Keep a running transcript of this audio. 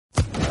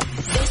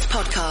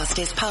podcast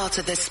is part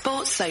of the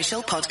Sports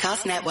Social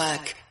Podcast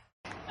Network.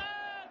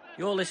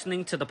 You're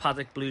listening to the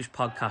Paddock Blues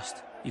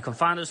podcast. You can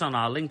find us on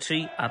our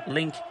Linktree at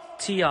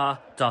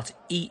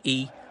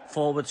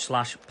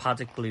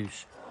linktr.ee/Paddock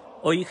Blues.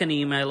 Or you can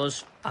email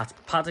us at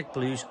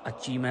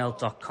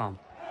paddockblues@gmail.com.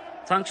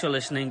 Thanks for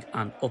listening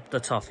and up the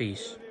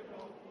toffees.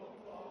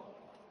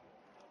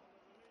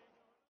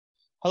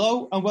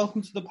 Hello and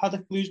welcome to the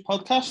Paddock Blues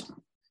podcast.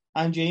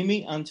 I'm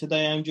Jamie and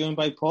today I'm joined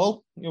by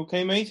Paul. You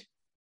okay, mate?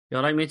 You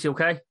alright, mate? You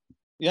okay?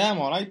 Yeah, I'm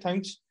alright,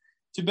 thanks.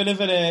 It's a bit of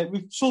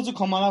we've sort of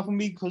come on, haven't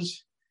we?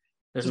 Because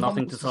there's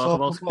nothing to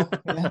talk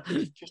about.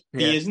 There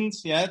isn't,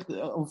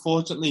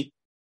 unfortunately,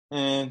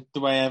 the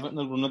way Everton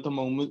are run at the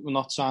moment, we're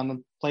not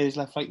signing players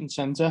left, right and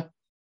centre,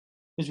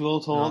 as we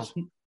all thought.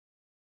 No.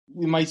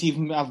 We might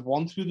even have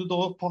one through the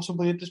door,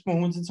 possibly at this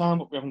moment in time,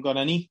 but we haven't got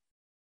any.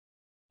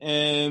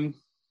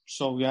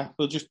 So, yeah,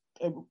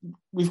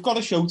 we've got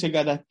a show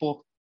together, but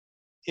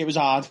it was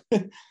hard.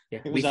 It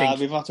was hard.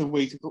 We've had to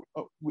wait.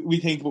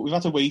 We've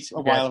had to wait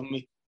a while, haven't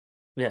we?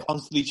 Yeah.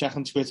 Constantly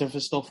checking Twitter for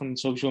stuff and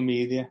social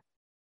media.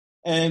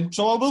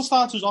 So I will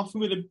start us off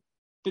with a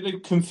bit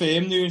of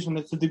confirmed news, and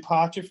it's the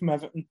departure from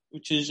Everton,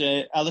 which is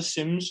Ellis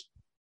Sims.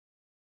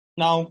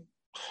 Now,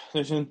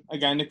 listen,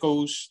 again, it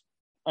goes,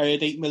 I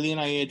had 8 million,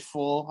 I had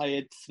 4, I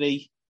had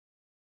 3.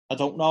 I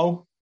don't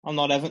know. I'm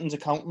not Everton's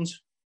accountant.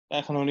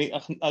 I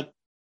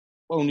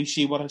only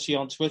see what I see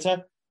on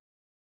Twitter.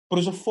 But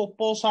as a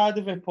football side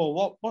of it,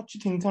 Paul, what do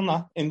you think on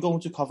that, him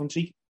going to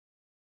Coventry?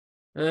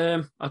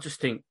 I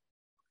just think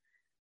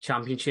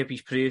Championship,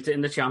 he's proved it in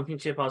the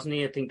Championship, hasn't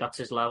he? I think that's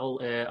his level.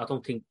 I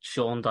don't think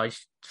Sean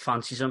Dyche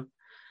fancies him.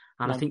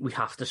 And I think we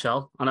have to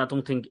sell. And I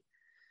don't think,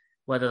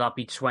 whether that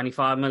be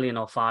 25 million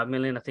or 5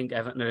 million, I think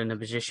Everton are in a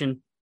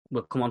position,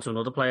 we'll come on to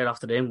another player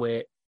after him,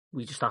 where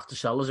we just have to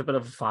sell. There's a bit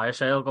of a fire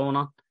sale going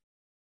on.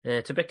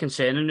 It's a bit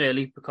concerning,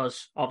 really,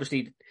 because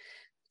obviously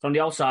from the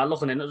outside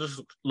looking in, it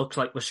just looks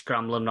like we're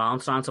scrambling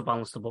around trying to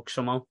balance the books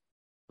somehow.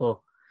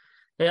 But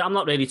I'm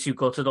not really too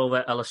gutted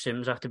over Ellis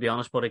Sims, I have to be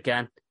honest. But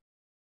again,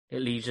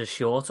 it leaves us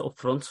short up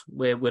front.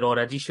 We're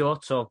already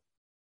short. So,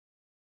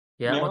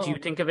 what do you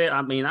think of it?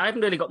 I mean, I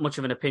haven't really got much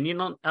of an opinion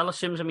on Ellis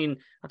Sims. I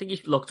mean, I think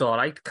he looked all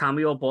right,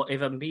 cameo. But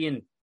if I'm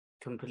being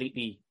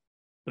completely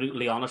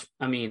brutally honest,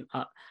 I mean,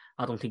 I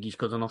don't think he's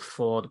good enough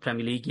for the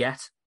Premier League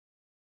yet.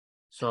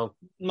 So,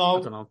 no.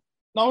 I don't know.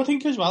 No, I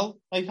think as well.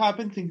 Like, I've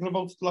been thinking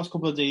about it the last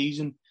couple of days,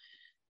 and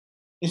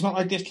it's not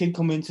like this kid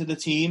come into the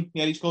team.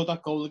 Yeah, he scored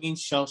that goal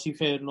against Chelsea,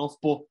 fair enough,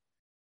 but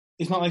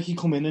it's not like he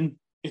come in and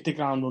hit the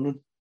ground running.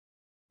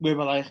 We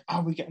were like,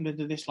 we're getting rid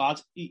of this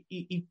lad.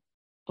 He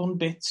done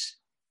bits.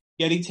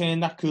 Yeah, he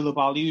turned that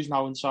Koulibaly, who's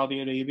now in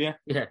Saudi Arabia.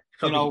 Yeah,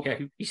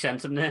 he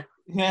sent him there.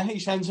 Yeah, he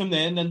sent him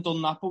there and then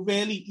done that. But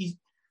really,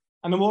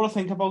 and the more I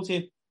think about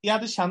it, he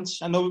had a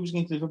chance. I know he was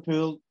going to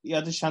Liverpool. He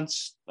had a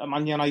chance at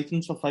Man United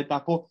and stuff like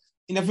that, but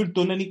he never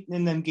done anything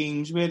in them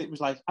games where it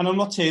was like, and I'm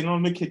not turning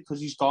on the kid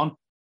because he's gone,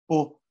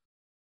 but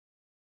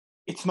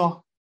it's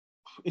not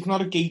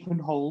a gaping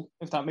hole,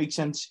 if that makes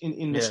sense,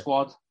 in the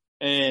squad.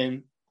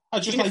 I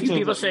just like a few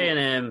people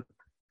saying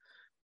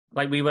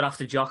like we were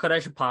after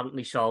Gyökeres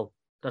apparently, so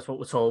that's what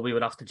we're told, we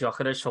were after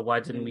Gyökeres, so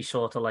why didn't we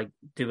sort of like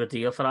do a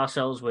deal for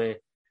ourselves where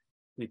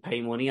we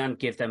pay money and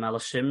give them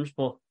Ellis Sims?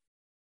 But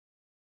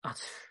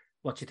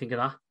what do you think of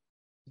that?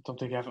 I don't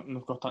think Everton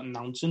have got that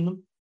ounce in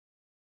them.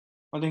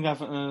 I think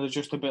Everton are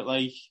just a bit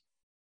like,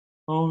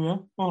 oh yeah,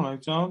 all right,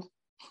 child.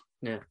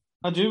 Yeah.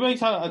 I do,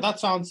 mate.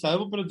 That sounds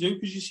terrible, but I do,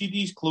 because you see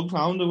these clubs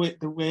now,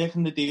 they're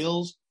working the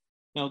deals,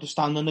 they're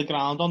standing the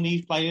ground on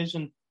these players,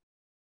 and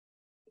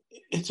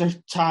it's a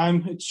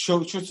time, it's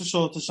just a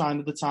sort of sign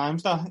of the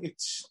times that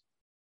it's,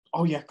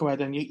 oh yeah, go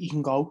ahead and you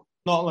can go.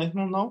 Not like,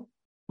 no,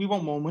 we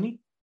want more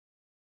money.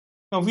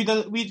 No, we'd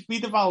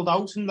have held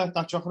out and let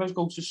that Gyökeres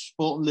go to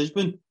Sporting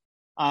Lisbon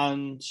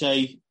and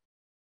say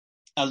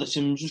Ellis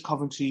Sims was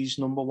Coventry's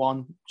number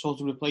one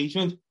sort of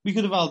replacement. We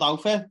could have held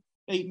out for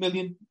 8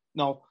 million,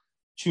 no,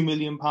 £2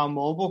 million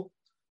more, but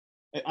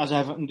as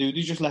Everton do,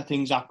 they just let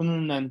things happen,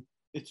 and then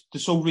they're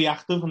so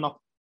reactive and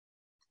not,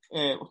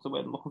 what's the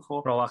word I'm looking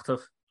for?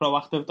 Proactive,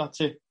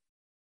 that's it.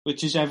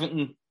 Which is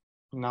Everton,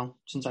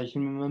 since I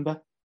can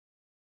remember.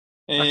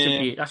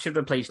 That should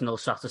replace Neil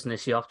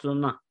Satis-Nissiot,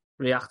 doesn't that?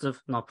 Reactive,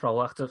 not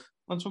proactive.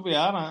 That's what we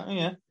are, aren't we?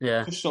 Yeah.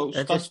 Yeah.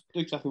 That's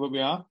exactly what we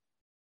are.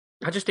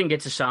 I just think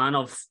it's a sign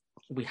of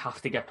we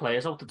have to get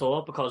players out the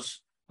door,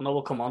 because I know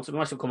we'll come on to him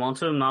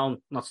now.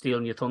 I'm not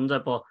stealing your thunder,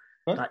 but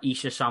that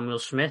Isha Samuel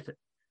Smith,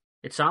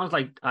 it sounds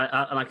like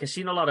I've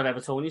seen a lot of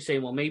Evertonians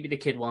saying, well, maybe the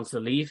kid wants to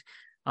leave.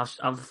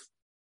 I've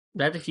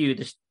read a few of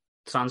the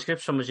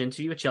transcripts from his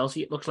interview with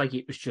Chelsea. It looks like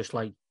it was just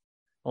like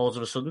all of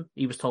a sudden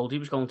he was told he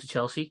was going to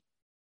Chelsea.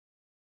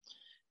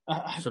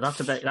 So that's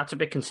a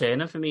bit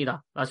concerning for me.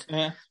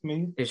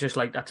 It's just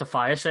like, that's a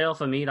fire sale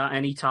for me. That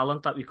any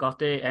talent that we've got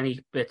there,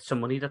 any bits of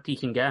money that he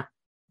can get,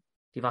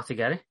 you've had to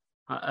get it.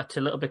 It's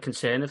a little bit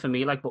concerning for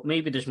me. But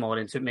maybe there's more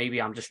into it. Maybe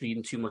I'm just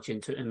reading too much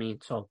into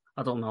it. So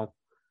I don't know.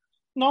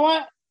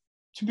 No,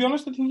 to be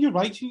honest, I think you're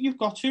right. You've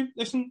got to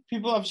listen.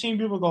 I've seen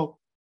people go,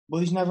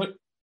 well,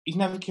 he's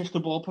never kicked the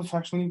ball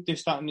professionally,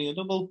 this, that and the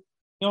other. Well,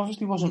 he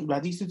obviously wasn't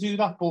ready to do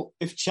that, but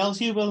if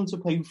Chelsea are willing to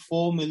pay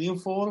 $4 million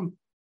for him,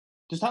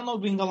 does that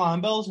not ring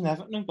alarm bells in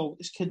Everton and go,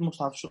 this kid must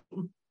have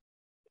something?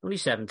 Only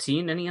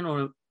 17,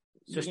 and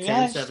just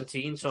turned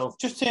 17, so...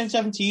 Just turned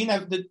 17.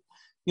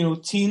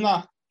 Team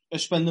that are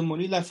spending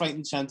money left, right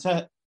and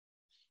centre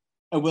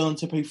are willing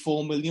to pay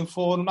 $4 million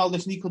for him. Now,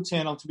 listen, he could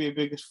turn out to be a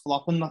biggest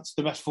flop, and that's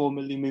the best $4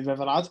 million we've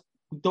ever had.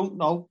 We don't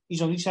know.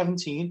 He's only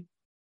 17.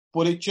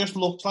 But it just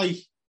looks like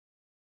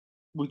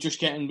we're just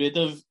getting rid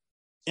of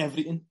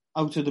everything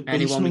out of the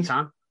basement. Anyone we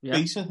can. Yeah.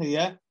 Basically,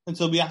 yeah.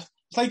 Until we have...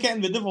 It's like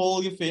getting rid of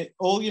all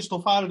your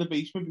stuff out of the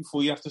basement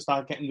before you have to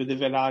start getting rid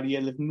of it out of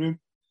your living room.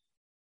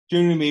 Do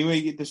you know what I mean?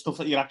 Where the stuff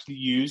that you actually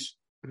use.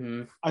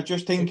 Mm. I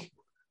just think...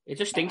 It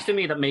just stinks to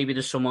me that maybe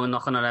there's someone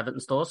knocking on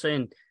Everton's door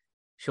saying,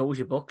 show us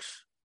your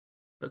books.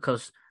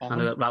 Because,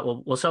 right,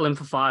 we'll sell him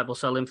for 5, we'll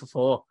sell him for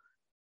 4.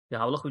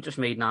 Yeah, look, we just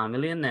made 9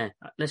 million there.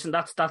 Listen,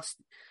 that's.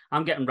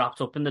 I'm getting wrapped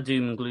up in the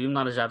doom and gloom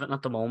that is Everton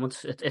at the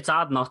moment. It's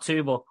hard not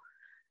to, but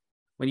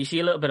when you see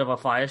a little bit of a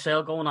fire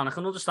sale going on, I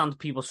can understand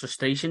people's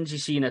frustrations.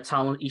 You've seen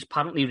he's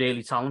apparently a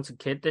really talented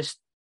kid, this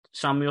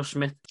Samuel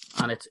Smith,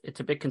 and it's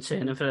a bit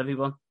concerning for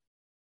everyone.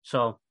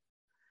 So,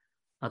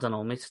 I don't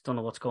know, mate. Don't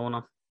know what's going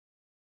on.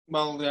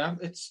 Well, yeah,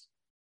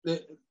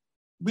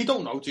 we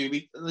don't know, do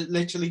we?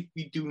 Literally,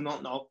 we do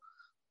not know.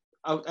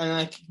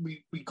 And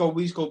we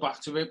always go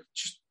back to it.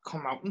 Just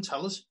come out and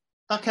tell us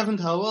that Kevin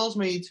Thelwell's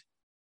made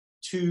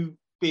 2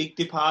 big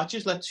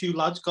departures, let 2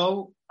 lads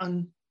go,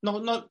 and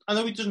not. I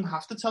know he doesn't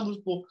have to tell us,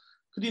 but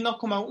could he not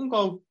come out and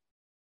go?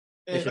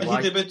 He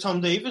did with Tom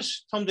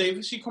Davis. Tom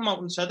Davis, he come out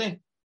and said it.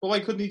 But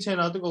why couldn't he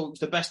turn out to go? It was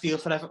the best deal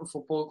for Everton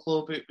Football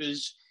Club. It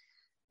was,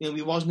 he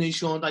wasn't in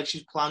Sean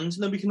Dyche's plans,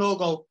 and then we can all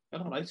go,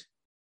 all right.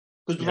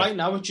 Because right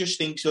now it just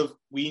thinks of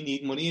we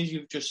need money, as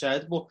you've just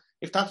said. But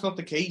if that's not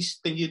the case,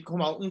 then you'd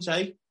come out and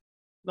say,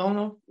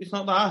 no, it's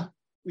not that.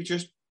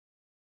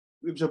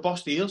 It was a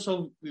boss deal,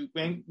 so we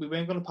weren't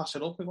going to pass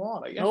it up. We go,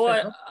 all right,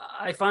 yeah,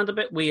 I find it a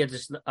bit weird.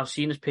 I've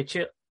seen his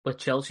picture with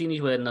Chelsea, and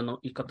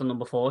he's got the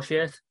number 4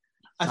 shirt.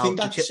 I think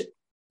that's... Do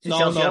it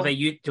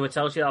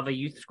tell you have a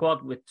youth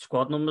squad with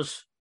squad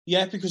numbers?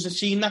 Yeah, because I've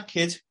seen that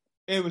kid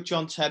with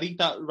John Terry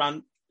that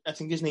ran, I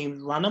think his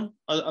name's Ranham.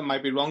 I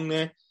might be wrong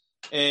there.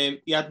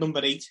 He had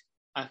number 8.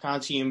 I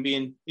can't see him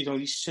being... He's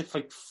only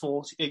like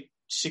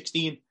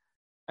 16.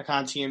 I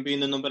can't see him being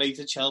the number 8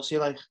 at Chelsea,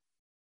 like...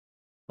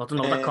 I don't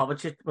know,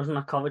 wasn't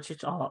that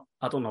Kovacic? Oh,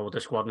 I don't know what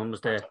the squad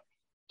numbers there.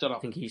 Don't know. I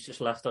think he's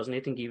just left, doesn't he?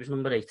 I think he was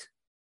number 8.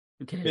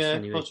 Who cares? Yeah,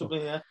 anyway,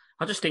 possibly, yeah.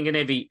 I'm just thinking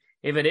if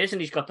it is and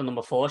he's got the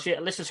number 4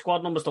 shit, listen,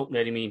 squad numbers don't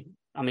really mean...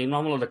 I mean,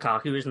 Romelu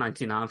Lukaku is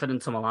 99 for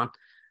Inter Milan,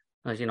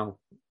 as you know,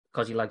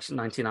 because he likes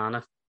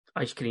 99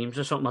 ice creams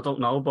or something, I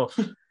don't know, but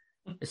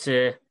it's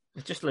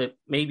just like,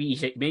 maybe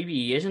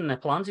he is in their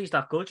plans, he's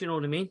that good, you know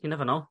what I mean? You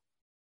never know.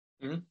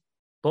 Mm.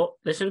 But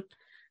listen,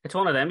 it's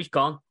one of them, he's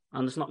gone,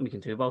 and there's nothing we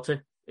can do about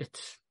it.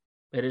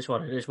 It is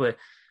what it is.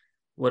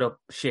 We're up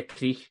shit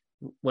creek.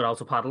 We're out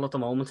of paddle at the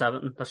moment,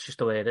 Everton. That's just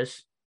the way it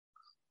is.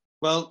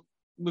 Well,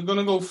 we're going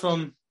to go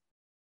from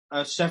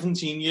a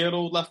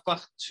 17-year-old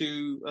left-back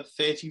to a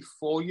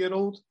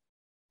 34-year-old.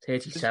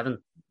 37.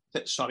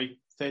 Sorry,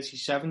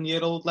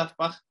 37-year-old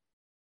left-back.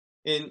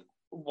 In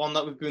one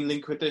that we've been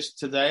linked with this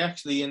today,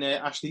 actually, in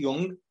Ashley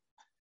Young.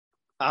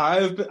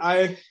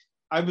 I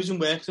was in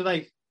work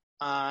today,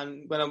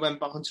 and when I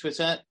went back on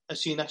Twitter, I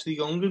seen Ashley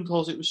Young and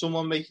thought it was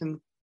someone making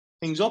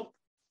things up.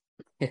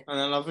 Yeah. And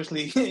then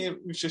obviously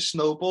it was just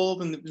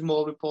snowballed, and it was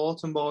more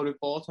reports and more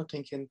reports. I'm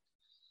thinking,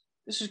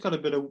 this has got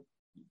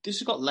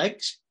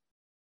legs.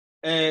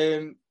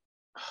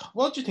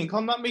 What do you think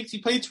on that, mate?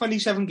 He played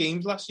 27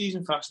 games last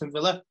season for Aston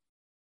Villa.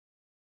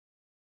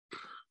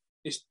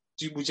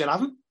 Would you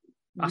have him?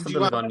 Aston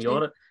Villa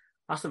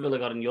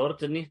got in Europe,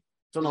 didn't he?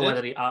 Don't know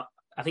whether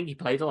I think he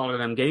played a lot of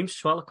them games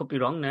as well. I could be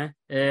wrong there.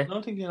 I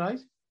don't think you're right.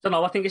 Don't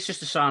know. I think it's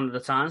just a sign of the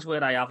times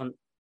where I haven't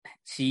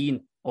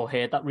seen or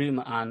heard that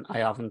rumour and I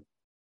haven't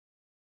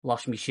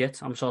lost my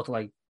shit. I'm sort of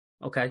like,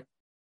 okay.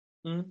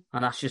 Mm.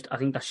 And I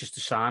think that's just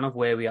a sign of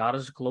where we are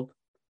as a club.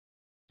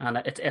 And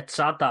it's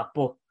sad that,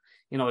 but,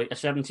 you know, a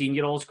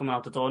 17-year-old's coming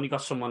out the door and you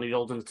got someone who's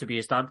old enough to be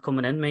his dad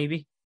coming in,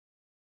 maybe.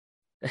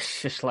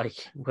 It's just like,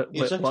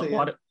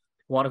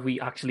 what have we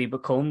actually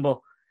become? But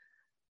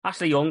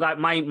Ashley Young,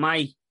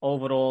 my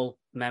overall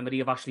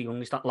memory of Ashley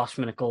Young is that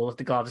last-minute goal at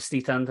the Gladys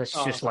Street end. It's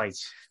just like...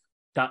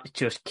 That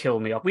just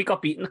killed me up. We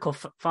got beaten in the cup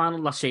final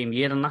last same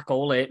year, and that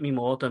goal hurt me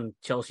more than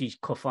Chelsea's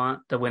cup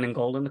final, the winning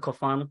goal in the cup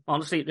final.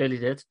 Honestly, it really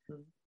did.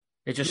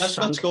 It just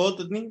Lescott scored,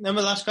 didn't he?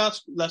 Remember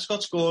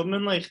Lescott scoring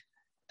in like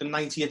the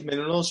 90th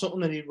minute or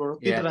something, and he were up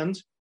at the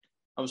end.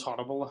 That was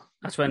horrible.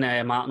 That's when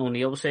Martin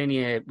O'Neill was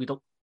saying, we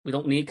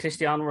don't need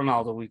Cristiano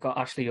Ronaldo. We've got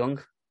Ashley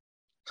Young.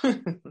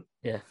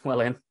 Yeah,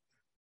 well in.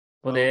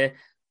 But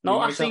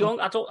no, Ashley Young.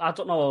 I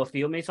don't know how I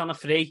feel, mate. On a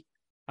free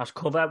as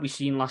cover, we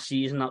seen last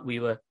season that we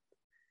were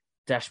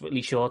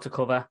desperately short to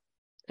cover.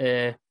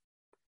 But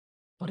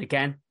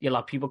again, you'll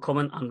have people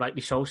coming, and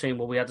rightly so, saying,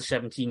 well, we had a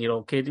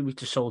 17-year-old kid who we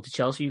just sold to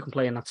Chelsea. You can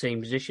play in that same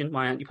position.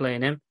 Why aren't you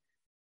playing him?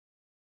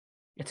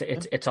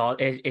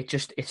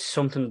 It's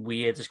something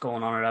weird is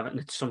going on at Everton.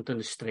 It's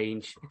something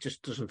strange. It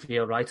just doesn't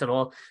feel right at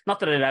all. Not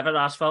that it ever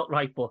has felt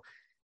right, but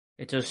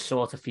it does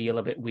sort of feel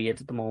a bit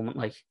weird at the moment.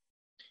 Like, it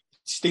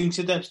stinks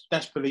of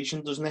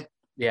desperation, doesn't it?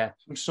 Yeah.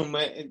 From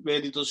somewhere, it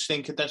really does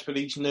stink of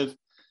desperation of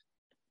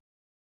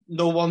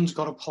no one's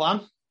got a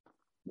plan.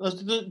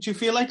 Do you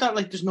feel like that?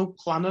 Like there's no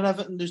plan at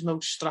Everton, there's no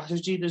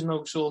strategy, there's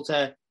no sort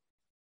of...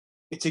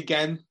 It's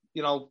again,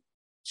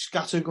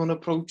 scattergun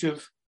approach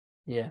of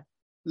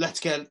let's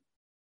get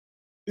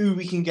who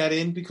we can get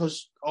in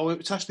because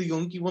it's Ashley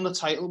Young. He won the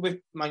title with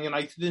Man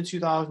United in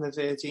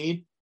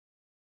 2013.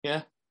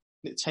 Yeah,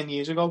 10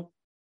 years ago.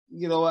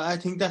 I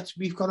think that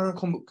we've got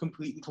to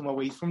completely come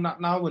away from that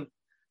now. And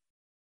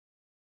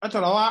I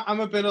don't know. I'm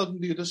a bit on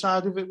the other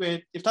side of it.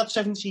 Where if that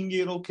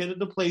 17-year-old kid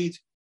had played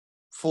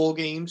 4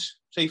 games,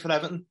 say for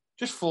Everton,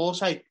 just 4,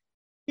 say,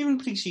 even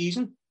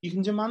pre-season, you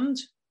can demand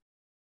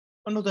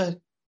another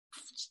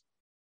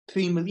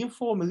 3 million,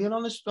 4 million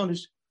on his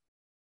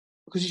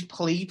because he's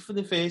played for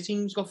the first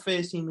team. He's got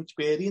first team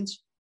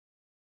experience.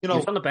 He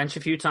was on the bench a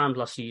few times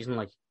last season,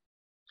 like.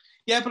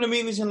 Yeah, but I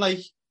mean, isn't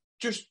like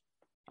just.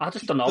 I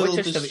just don't know.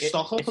 It's just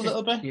stock up a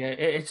little bit. Yeah,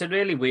 it's a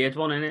really weird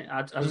one, isn't it?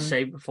 As I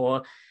say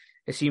before,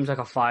 it seems like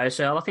a fire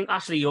sale. I think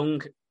Ashley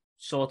Young,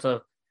 sort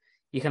of,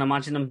 you can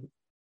imagine him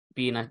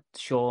being a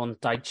Sean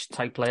Dyche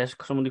type player.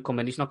 Someone who come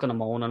in, he's not going to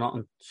moan or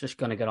nothing. He's just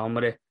going to get on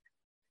with it.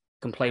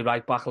 Can play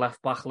right back,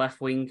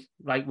 left wing,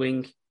 right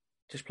wing.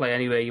 Just play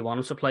anywhere you want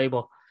him to play.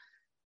 But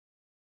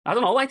I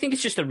don't know. I think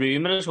it's just a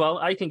rumour as well.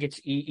 I think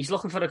he's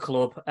looking for a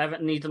club.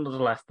 Everton need another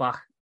left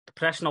back. The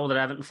press know that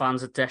Everton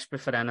fans are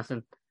desperate for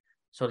anything.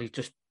 So they've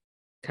just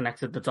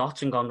connected the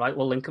dots and gone, right,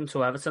 we'll link him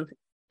to Everton.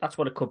 That's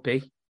what it could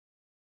be.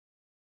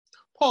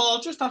 Paul,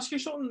 I'll just ask you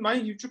something,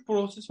 mate. You just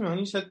brought it to me and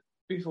you said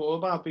before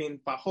about being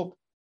back up.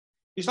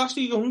 Is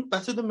Ashley Young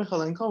better than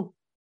Michalenko?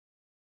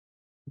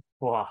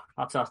 Wow,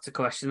 that's a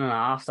question and a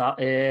half.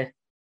 That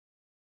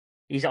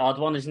he's an odd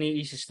one, isn't he?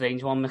 He's a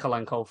strange one,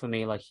 Michalenko, for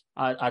me. Like,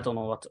 I don't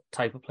know what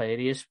type of player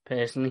he is,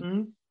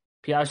 personally.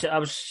 Yeah, I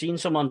was seeing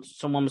someone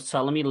was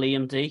telling me,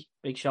 Liam D,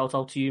 big shout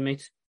out to you,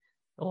 mate.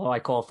 Oh, I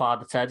call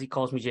Father Ted, he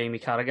calls me Jamie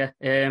Carragher.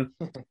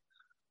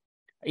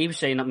 He was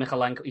saying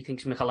that he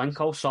thinks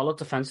Michalenko solid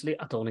defensively.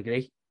 I don't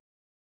agree.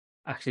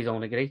 Actually,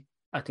 don't agree.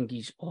 I think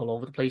he's all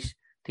over the place.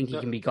 I think he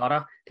can be got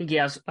at. I think he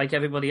has, like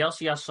everybody else,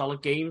 he has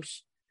solid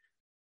games.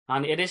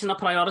 And it isn't a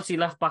priority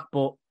left back,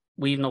 but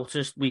we've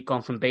noticed we've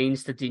gone from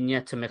Baines to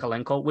Digne to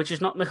Michalenko, which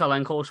is not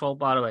Michalenko's fault,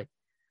 by the way.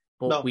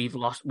 But we've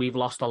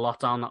lost a lot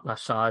down that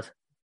left side,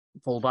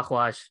 fullback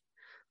wise.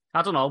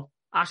 I don't know.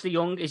 Ashley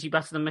Young, is he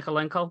better than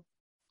Michalenko?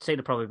 I'd say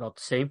they're probably about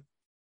the same.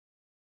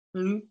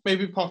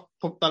 Maybe put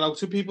that out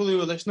to people who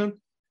are listening.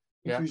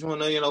 Yeah. If you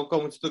want to,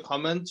 go into the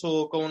comments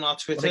or go on our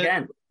Twitter. But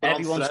again,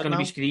 everyone's going to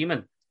be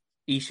screaming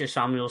Isha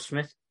Samuel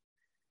Smith.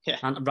 Yeah.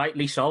 And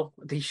rightly so.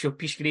 They should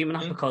be screaming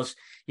that because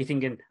you're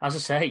thinking, as I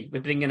say,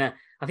 we're bringing I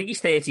think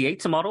he's 38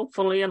 tomorrow,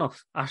 funnily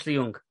enough, Ashley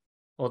Young,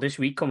 or this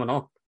week coming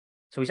up.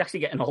 So he's actually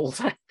getting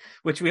older,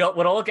 which we're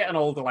all getting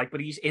older, like, but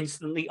he's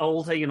instantly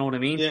older, you know what I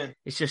mean? Yeah.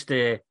 It's just,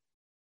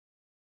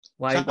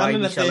 why are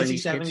you selling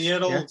these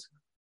kids?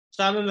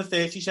 Standing a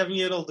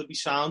 37-year-old, they'd be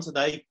sound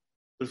today,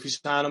 but if you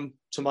sign him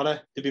tomorrow,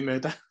 they'd be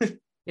murder.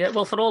 Yeah,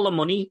 well, for all the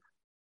money,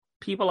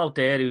 people out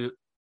there who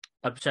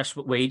are obsessed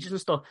with wages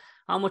and stuff,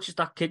 how much is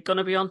that kid going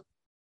to be on?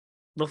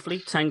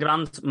 Roughly 10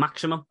 grand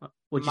maximum,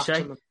 would you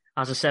say,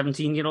 as a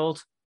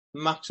 17-year-old?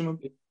 Maximum.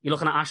 You're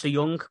looking at Ashley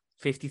Young,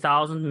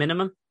 50,000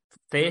 minimum,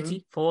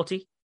 30,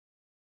 40.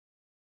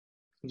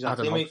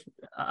 Exactly.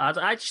 I don't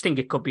know. I just think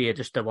it could be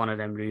just one of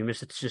them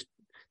rumours. It's just,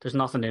 there's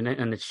nothing in it,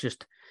 and it's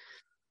just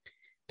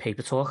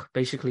paper talk,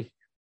 basically.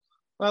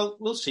 Well,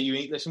 we'll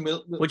see. Listen,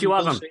 would you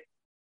have him? See.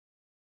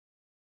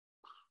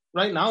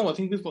 Right now, I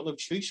think we've got no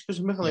choice because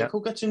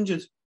Michalenko gets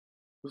injured.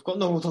 We've got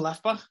no other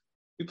left back.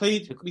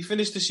 We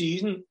finished the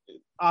season,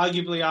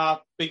 arguably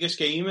our biggest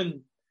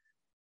game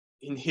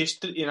in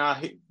history, in our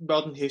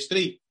modern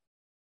history,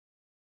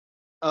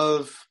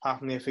 apart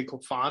from the FA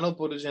Cup final,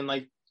 but as in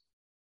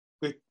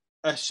with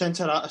a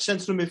centre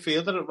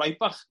midfielder at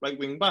right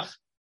wing back,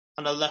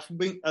 and a left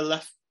winger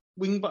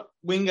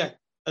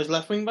as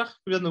left wing back.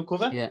 We had no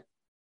cover. Yeah.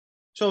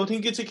 So I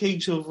think it's a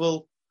case of,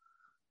 well,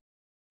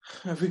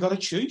 have we got a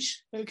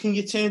choice? Can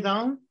you turn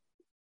down?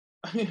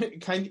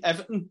 Can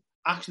Everton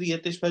actually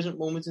at this present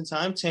moment in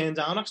time turn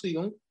down Ashley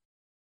Young?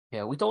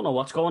 Yeah, we don't know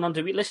what's going on,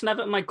 do we? Listen,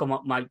 Everton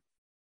might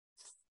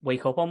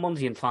wake up on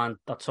Monday and find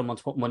that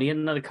someone's put money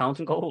in their account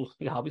and go, oh,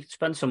 yeah, we could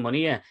spend some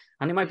money here.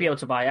 And he might be able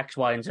to buy X,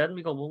 Y, and Z. And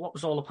we go, well, what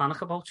was all the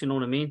panic about? You know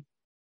what I mean?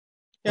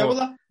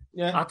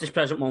 Yeah, At this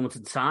present moment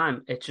in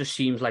time, it just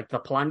seems like the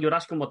plan. You're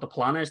asking what the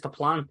plan is. The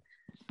plan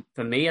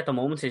for me at the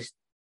moment is,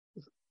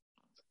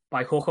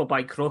 by hook or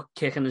by crook,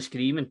 kicking and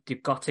screaming,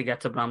 they've got to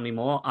get to Bramley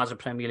Moore as a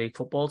Premier League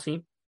football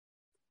team.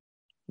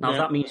 Now, if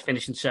that means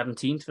finishing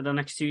 17th for the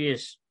next 2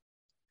 years,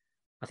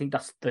 I think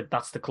that's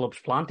the club's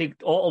plan.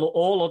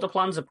 All other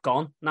plans have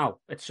gone. Now,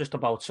 it's just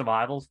about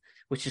survival,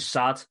 which is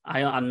sad.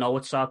 I know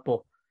it's sad,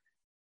 but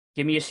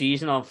give me a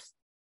season of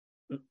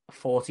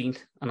 14th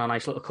and a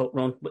nice little cup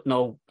run with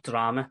no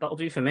drama. That'll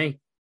do for me.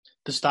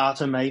 The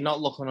start of May,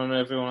 not looking on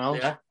everyone else.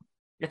 Yeah.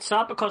 It's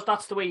sad because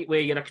that's the way where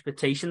your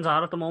expectations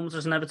are at the moment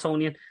as an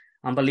Evertonian.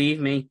 And believe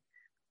me,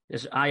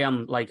 I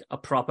am like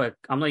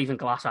I'm not even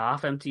glass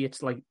half empty.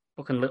 It's like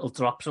fucking little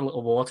drops of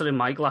little water in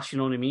my glass, you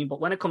know what I mean? But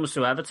when it comes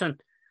to Everton,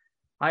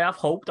 I have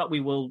hope that we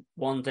will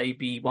one day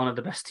be one of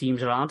the best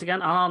teams around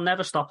again. And I'll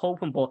never stop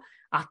hoping. But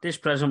at this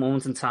present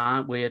moment in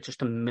time, we're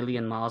just a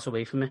million miles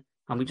away from it.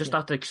 And we just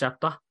have to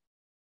accept that.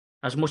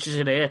 As much as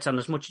it hurts and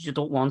as much as you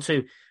don't want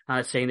to. And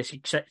it's saying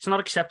it's not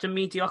accepting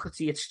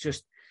mediocrity.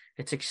 It's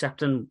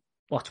accepting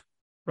what's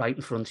right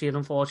in front of you,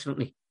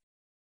 unfortunately.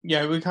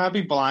 Yeah, we can't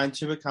be blind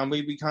to it, can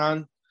we? We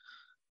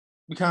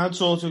can't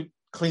sort of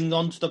cling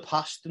on to the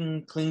past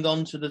and cling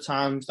on to the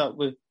times that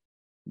we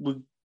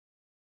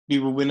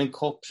were winning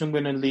cups and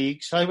winning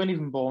leagues. I wasn't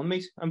even born,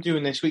 mate. I'm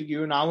doing this with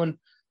you now, and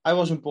I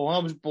wasn't born. I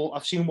was born.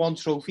 I've seen one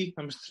trophy.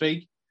 I was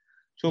 3.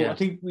 So I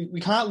think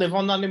we can't live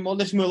on that anymore.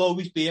 Listen, we'll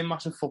always be a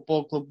massive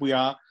football club. We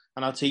are,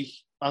 and I'll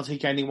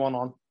take anyone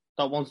on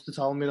that wants to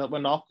tell me that we're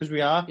not, because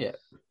we are. Yeah.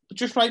 But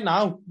just right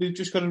now, we've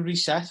just got to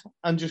reset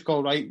and just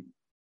go, right,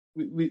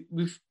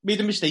 we've made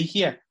a mistake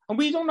here. And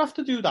we don't have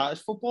to do that. As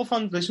football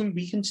fans, listen,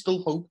 we can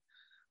still hope.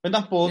 When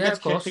that ball gets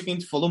kicked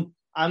against Fulham,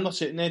 I'm not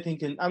sitting there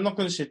thinking, I'm not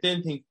going to sit there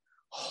and think,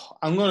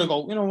 I'm going to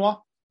go, you know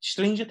what?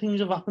 Stranger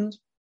things have happened.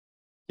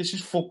 This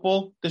is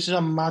football. This is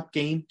a mad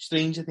game.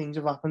 Stranger things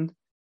have happened.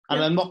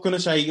 And I'm not going to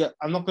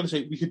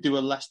say we could do a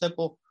Leicester,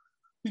 but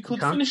we could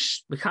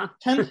finish. We can't.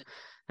 10th.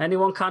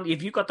 Anyone can.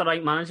 If you've got the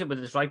right manager with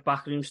his right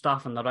backroom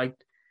staff and the right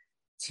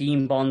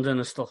team bonding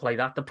and stuff like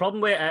that. The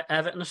problem where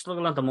Everton are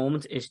struggling at the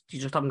moment is you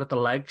just haven't got the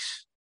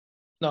legs.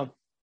 No. Do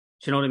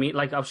you know what I mean?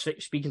 Like I was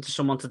speaking to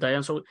someone today,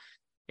 and so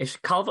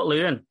if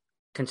Calvert-Lewin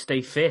can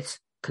stay fit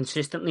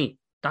consistently,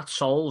 that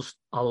solves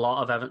a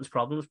lot of Everton's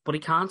problems, but he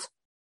can't.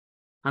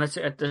 And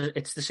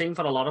it's the same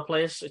for a lot of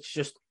players. It's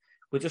just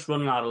we're just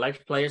running out of legs.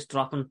 Players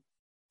dropping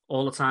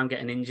all the time,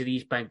 getting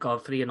injuries, Ben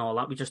Godfrey and all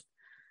that.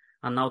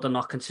 And now they're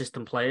not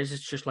consistent players.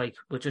 It's just like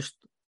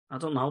I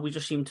don't know. We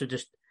just seem to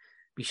just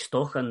be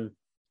stuck, and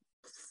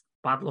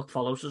bad luck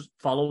follows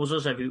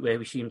us everywhere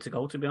we seem to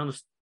go. To be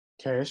honest,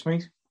 Chaos,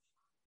 mate.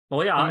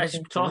 Oh yeah, I was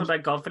talking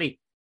about Godfrey.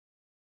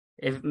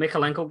 If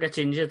Mikalenko gets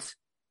injured,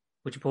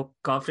 would you put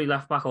Godfrey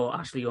left back or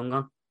Ashley Young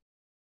on?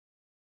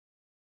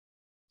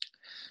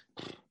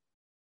 I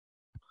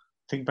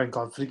think Ben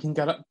Godfrey can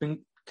get it.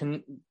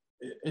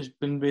 Has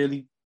been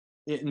really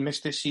hit and miss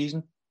this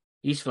season.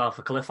 He's fell off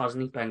a cliff,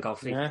 hasn't he, Ben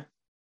Godfrey? Yeah.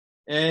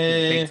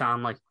 Big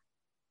time, like.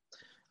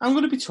 I'm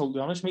going to be totally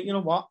honest, mate. You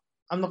know what?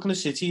 I'm not going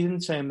to sit here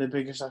and say I'm the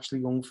biggest Ashley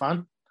Young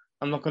fan.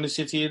 I'm not going to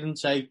sit here and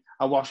say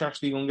I watch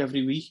Ashley Young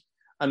every week.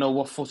 I know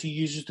what foot he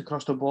uses to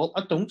cross the ball.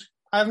 I don't.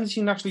 I haven't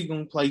seen Ashley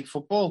Young play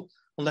football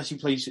unless he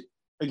plays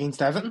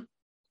against Everton.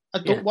 I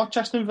don't watch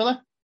Aston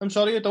Villa. I'm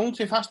sorry, I don't.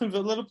 If Aston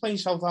Villa are playing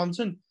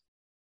Southampton,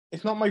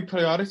 it's not my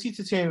priority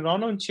to turn it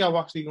on and see how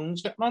Ashley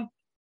Young's getting on.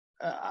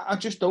 I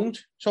just don't.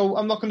 So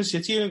I'm not going to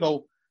sit here and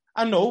go,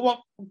 I know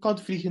what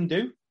Godfrey can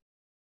do.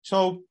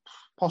 So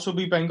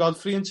possibly Ben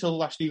Godfrey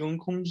until Ashley Young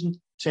comes and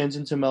turns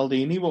into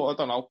Maldini, but I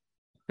don't know.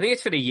 I think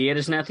it's for the year,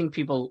 isn't it? I think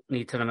people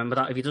need to remember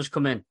that. If he does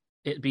come in,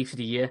 it'll be for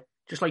the year.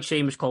 Just like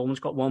Seamus Coleman's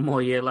got one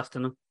more year left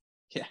in him.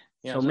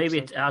 Yeah. So maybe,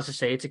 as I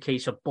say, it's a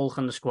case of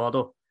bulking the squad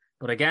up.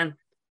 But again,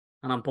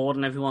 and I'm bored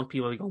and everyone,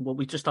 people are going, well,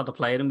 we just had a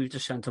player and we've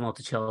just sent him out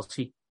to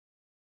Chelsea.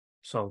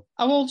 So.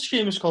 How old's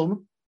Seamus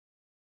Coleman?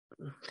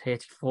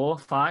 34,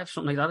 5,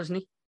 something like that, isn't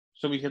he?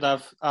 So we could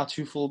have our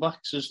two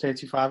fullbacks as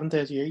 35 and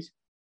 38.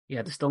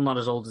 Yeah, they're still not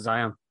as old as I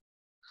am.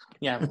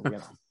 Yeah, well, you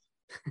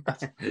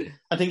know.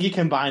 I think you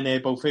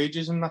combine both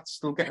ages and that's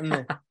still getting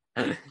there.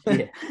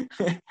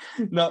 Yeah.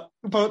 No,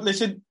 but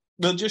listen,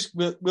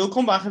 we'll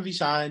come back if he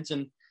signs,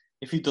 and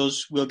if he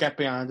does, we'll get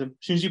behind him.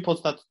 As soon as he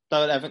puts that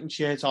Everton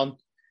shirt on,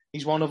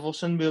 he's one of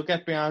us, and we'll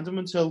get behind him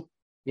until.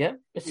 Yeah,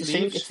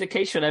 it's the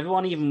case for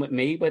everyone, even with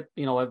me. But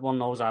everyone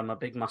knows I'm a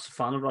big, massive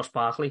fan of Ross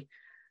Barkley.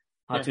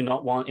 I do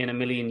not want in a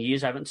million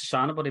years Everton to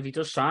sign him, but if he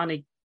does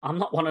sign, I'm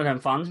not one of them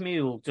fans. Me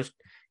who will just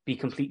be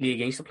completely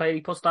against the player.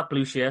 He puts that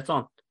blue shirt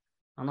on,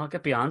 and I'll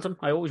get behind him.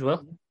 I always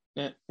will.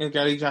 Yeah, he'll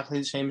get exactly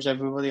the same as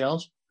everybody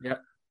else. Yeah.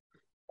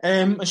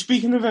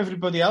 Speaking of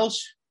everybody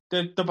else,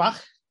 they're back.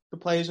 The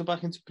players are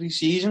back into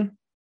pre-season.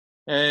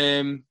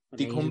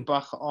 They come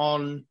back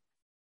on,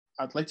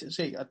 I'd like to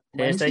say,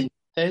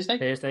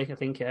 Thursday, I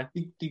think, yeah.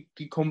 They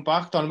come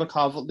back. Donovan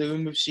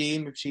Calvert-Lewin, we've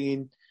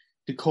seen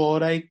Decore,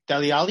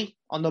 Dele Alli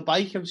on the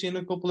bike. I've seen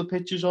a couple of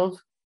pictures of.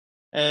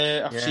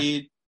 I've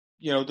seen,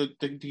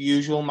 the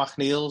usual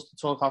McNeils, the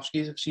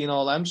Tarkowskis. I've seen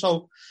all them.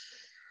 So,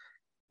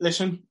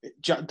 listen,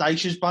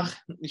 Dyche is back.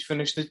 He's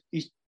finished.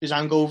 His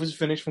hangover's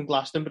finished from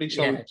Glastonbury,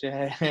 so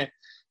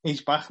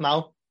he's back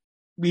now.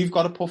 We've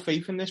got to put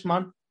faith in this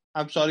man.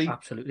 I'm sorry.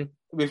 Absolutely.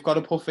 We've got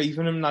to put faith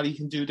in him that he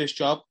can do this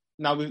job.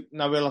 Now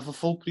we'll have a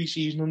full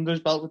pre-season under his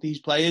belt with these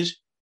players.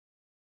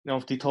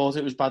 If they thought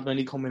it was bad when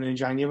he come in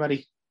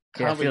January.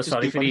 I feel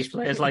sorry for these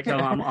players. Like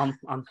I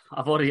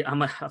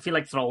feel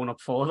like throwing up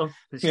for them.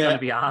 It's going to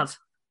be hard.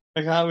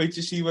 I can't wait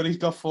to see what he's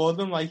got for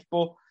them. Like,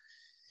 but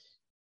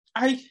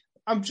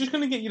I'm just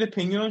going to get your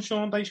opinion on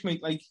Sean Dyche,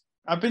 mate. Like,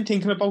 I've been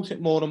thinking about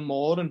it more and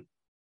more, and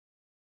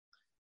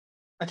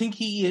I think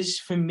he is,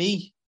 for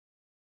me,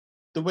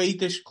 the way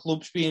this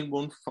club's being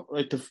run,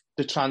 like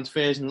the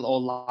transfers and or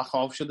lack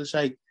of, should I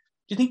say, do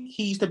you think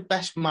he's the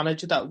best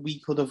manager that we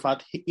could have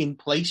had in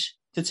place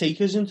to take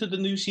us into the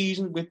new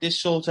season with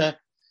this sort of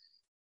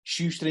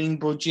shoestring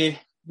budget,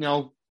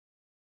 the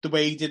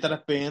way he did that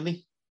at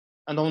Burnley?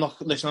 And I'm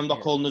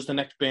not calling us the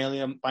next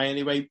Burnley by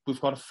any way. We've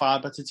got a far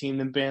better team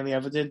than Burnley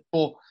ever did.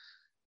 But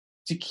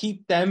to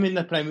keep them in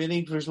the Premier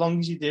League for as long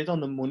as he did on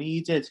the money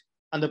he did,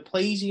 and the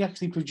plays he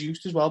actually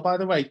produced as well, by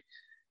the way,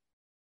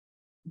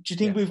 do you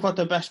think we've got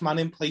the best man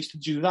in place to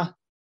do that?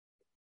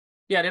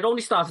 Yeah, it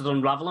only started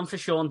unravelling for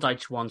Sean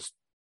Dyche once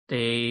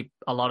a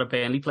lot of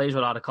Burnley players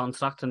were out of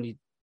contract and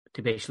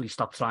they basically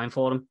stopped trying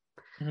for him.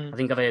 Mm-hmm. I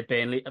think I've heard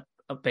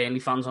Burnley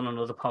fans on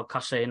another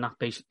podcast saying that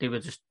basically they were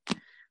just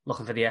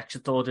looking for the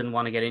exit door, didn't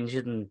want to get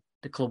injured, and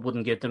the club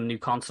wouldn't give them new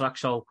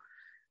contracts. So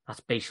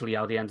that's basically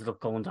how they ended up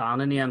going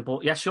down in the end.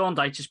 But yeah, Sean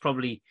Dyche is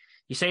probably,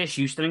 you say a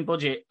shoestring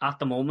budget at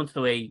the moment,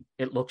 the way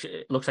it looks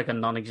like a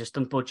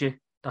non-existent budget.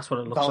 That's what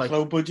it looks like.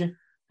 Velcro budget.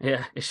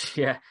 Yeah, it's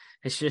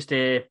just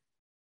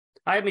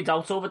I had my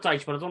doubts over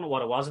Dyche, but I don't know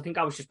what it was. I think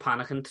I was just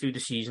panicking through the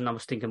season. I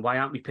was thinking, why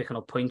aren't we picking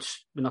up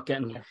points? We're not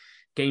getting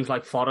games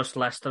like Forest,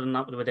 Leicester, and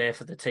that were there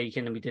for the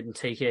taking, and we didn't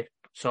take it.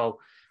 So,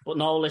 but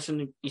no,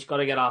 listen, he's got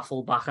to get our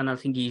full back, and I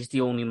think he's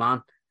the only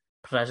man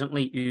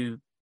presently who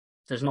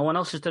there's no one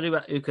else who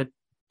could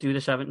do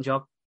this Everton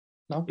job.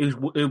 No,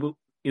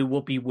 who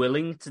would be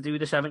willing to do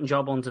this Everton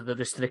job under the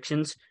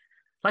restrictions.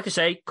 Like I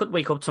say, could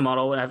wake up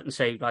tomorrow and Everton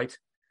say, right,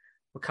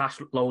 we're cash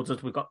loaded,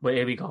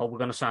 here we go, we're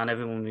going to sign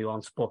everyone we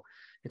want, but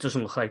it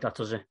doesn't look like that,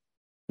 does it?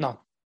 No,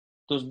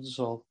 doesn't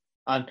at all.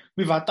 And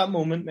we've had that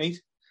moment,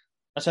 mate.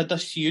 I said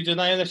this to you,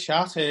 didn't I, in the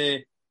chat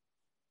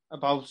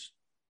about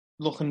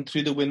looking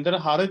through the window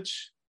at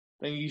Harrods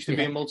when you used to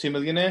be a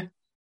multi-millionaire,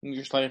 and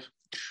you're just like,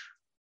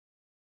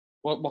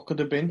 what could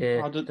have been?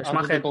 How did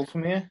they go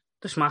from here?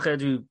 The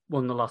smacker who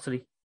won the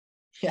lottery.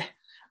 Yeah,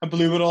 and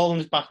blew it all on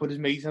his back with his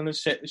mate on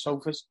his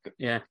sofas.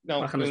 Yeah,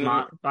 back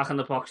in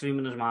the box room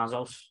in his man's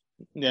house.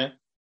 Yeah,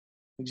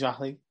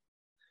 exactly.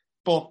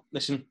 But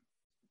listen,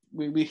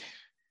 we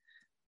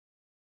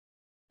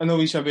I know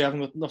we said we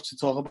haven't got enough to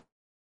talk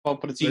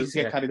about, but it's easy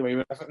to get carried away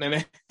with Everton,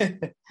 isn't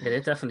it?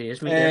 It definitely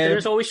is.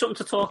 There's always something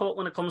to talk about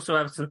when it comes to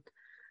Everton.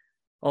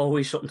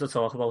 Always something to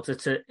talk about.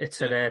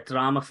 It's a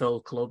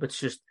drama-filled club. It's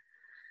just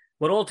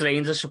we're all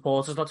drained as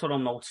supporters. That's what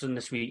I'm noticing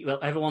this week. Well,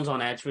 everyone's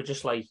on edge. We're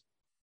just like,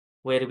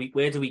 where do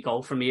we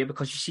go from here?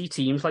 Because you see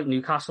teams like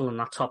Newcastle in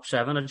that top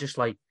 7 are just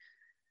like,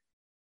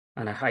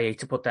 and I hate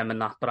to put them in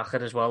that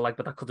bracket as well, like,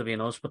 but that could have been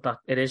us. But that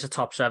it is a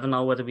top 7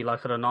 now, whether we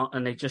like it or not.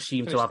 And they just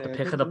seem to have the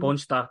pick of the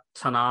bunch. That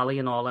Tonali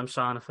and all them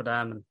signing for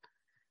them, and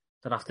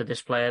they're after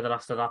this player, they're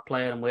after that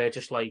player, and we're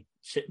just like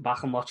sitting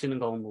back and watching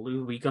and going, well,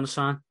 who are we going to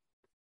sign?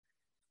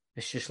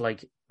 It's just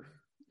like,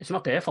 it's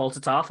not their fault,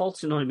 it's our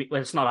fault. You know what I mean?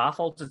 Well, it's not our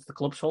fault, it's the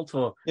club's fault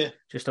for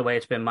just the way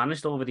it's been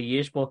managed over the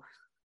years. But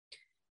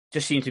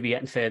just seem to be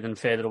getting further and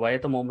further away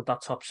at the moment,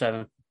 that top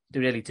 7. They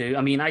really do.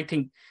 I mean, I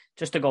think,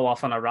 just to go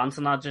off on a rant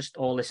and that, just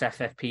all this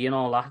FFP and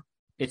all that,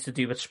 it's to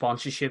do with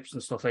sponsorships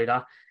and stuff like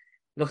that.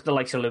 Look at the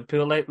likes of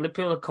Liverpool.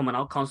 Liverpool are coming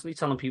out constantly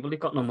telling people they've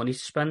got no money to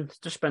spend.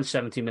 Just spend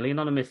 70 million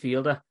on a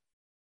midfielder.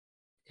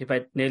 They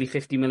spent nearly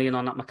 50 million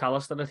on that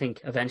McAllister, I think.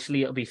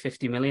 Eventually it'll be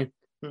 50 million.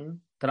 Mm-hmm.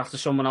 They're after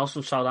someone else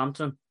from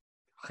Southampton.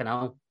 Fucking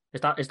hell.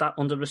 Is that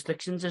under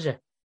restrictions, is it?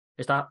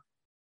 Is that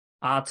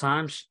hard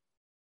times?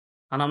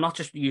 And I'm not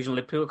just using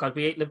Liverpool because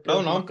we hate Liverpool.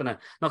 Oh, no. I'm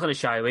not gonna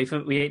shy away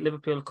from it. We hate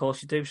Liverpool, of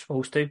course you do,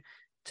 supposed to.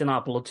 It's in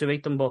our blood to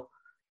hate them, but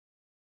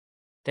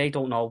they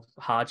don't know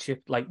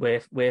hardship like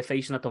we're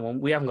facing at the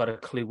moment. We haven't got a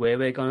clue where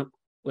we're gonna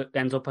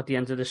end up at the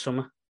end of the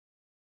summer.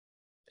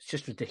 It's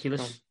just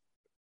ridiculous. Oh.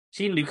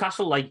 Seeing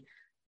Newcastle, like,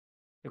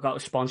 they've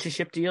got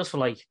sponsorship deals for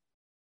like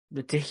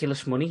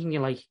ridiculous money, and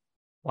you're like,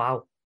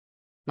 wow.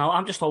 Now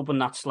I'm just hoping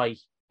that's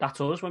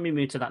us when we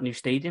move to that new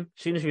stadium.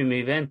 As soon as we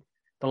move in,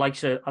 the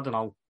likes of, I don't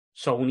know,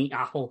 Sony,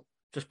 Apple,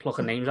 just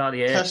plucking names out of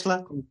the air.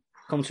 Tesla.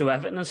 Come to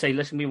Everton and say,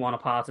 listen, we want a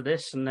part of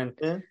this, and then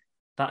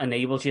that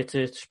enables you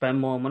to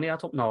spend more money. I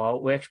don't know how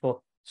it works, but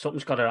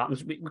something's got to happen.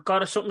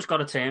 Something's got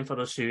to turn for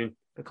us soon,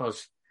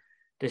 because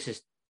this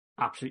is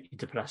absolutely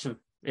depressing.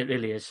 It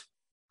really is.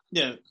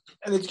 Yeah,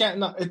 and it's getting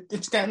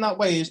that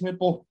way, isn't it?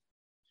 But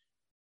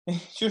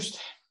it's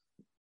just,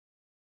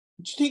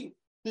 do you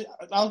think,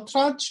 I'll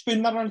try to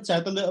spin that on its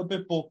head a little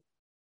bit, but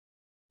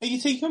are you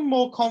taking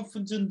more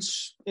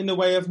confidence in the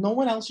way of no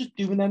one else is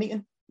doing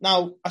anything?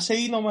 Now, I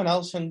say no one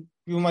else, and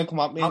people might come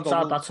at me and go,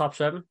 that top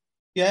 7.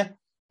 Yeah,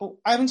 but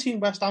I haven't seen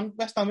West Ham.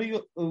 West Ham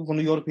won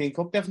the European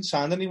Cup. They haven't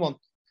signed anyone.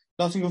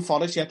 Nottingham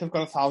Forest yet. They've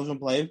got 1,000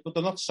 players, but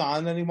they're not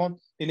signing anyone.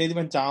 They nearly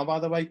went down,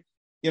 by the way.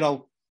 You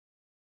know,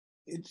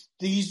 it's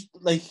these,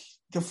 like,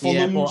 the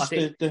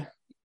Fulhams.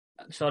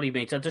 Sorry,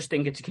 mate. I just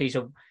think it's a case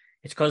of,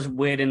 it's because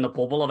we're in the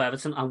bubble of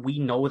Everton and we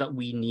know that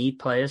we need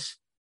players.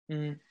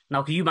 Mm.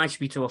 Now, you might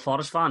speak to a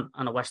Forest fan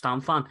and a West Ham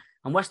fan,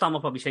 And West Ham will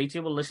probably say to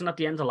you, well, listen, at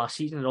the end of last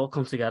season, it all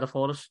come together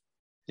for us.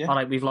 Yeah. All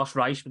right, we've lost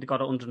Rice, but they got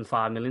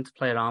 105 million to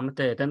play around with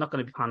there. They're not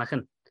going to be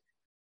panicking.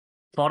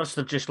 Forest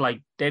are just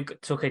like, they've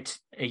took it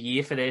a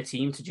year for their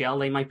team to gel.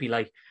 They might be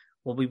like,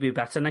 will we be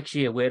better next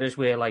year? Whereas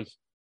we're like,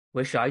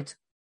 we're shite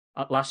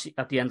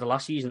at the end of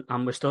last season,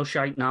 and we're still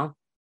shite now.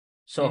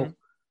 So,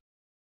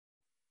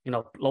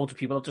 loads of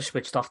people have just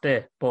switched off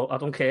there, but I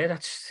don't care.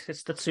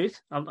 It's the truth.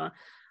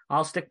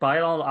 I'll stick by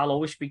it. I'll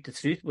always speak the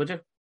truth. Would you?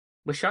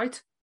 We're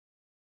shite.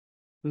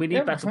 We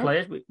need better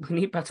players. We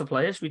need better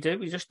players. We do.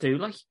 We just do.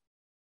 Like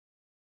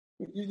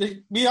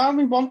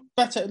we want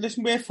better.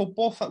 Listen, we're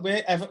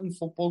Everton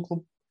Football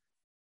Club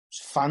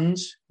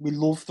fans. We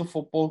love the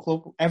football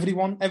club.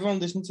 Everyone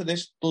listening to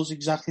this does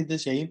exactly the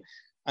same,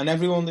 and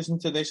everyone listening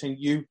to this and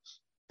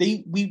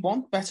we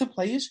want better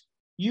players.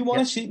 You want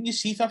to sit in your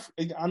seat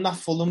on that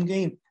Fulham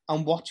game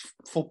and watch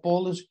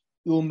footballers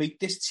who will make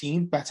this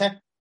team better.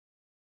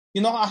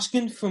 You're not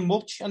asking for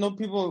much. I know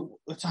people,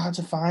 it's hard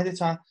to find.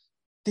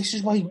 This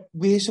is why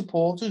we're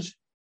supporters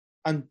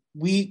and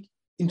we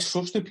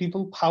entrust the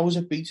people, powers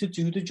that be, to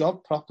do the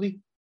job properly.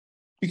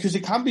 Because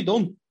it can be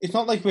done. It's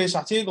not like we're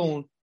sat here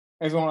going,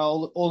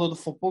 all of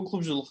the football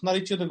clubs are looking at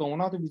each other going,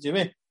 how do we do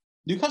it?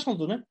 Newcastle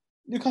done it.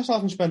 Newcastle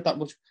haven't spent that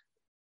much.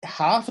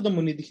 Half of the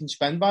money they can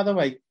spend, by the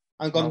way,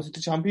 and got into the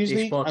Champions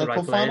League and a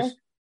cup final.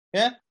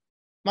 Yeah.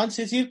 Man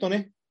City have done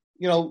it.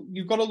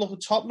 You've got to look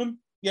at Tottenham.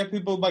 Yeah,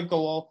 people might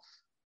go, oh,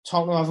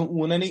 Tottenham haven't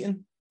won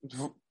anything.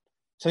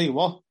 Tell you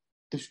what,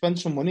 they've spent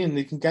some money and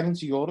they can get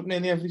into Europe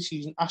nearly every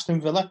season.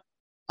 Aston Villa,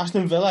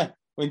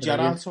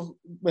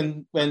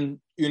 when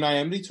when Unai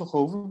Emery took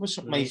over, was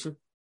like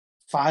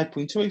 5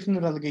 points away from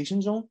the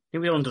relegation zone. They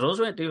were under us,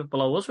 weren't they? They were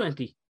below us, weren't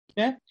they?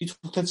 Yeah, they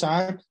took the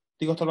time.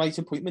 They got the right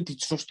appointment. They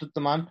trusted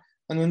the man.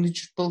 And then they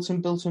just built.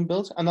 And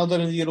now they're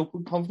in the Europa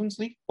Conference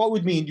League. What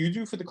would me and you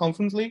do for the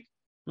Conference League?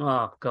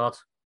 Oh, God.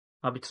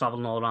 I'll be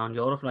travelling all around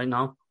Europe right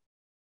now.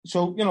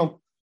 So,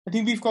 I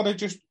think we've got to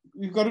be...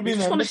 We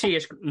just want to see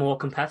us more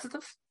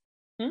competitive.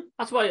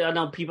 That's why I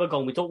know people are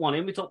going, we don't want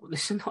him.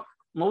 Listen,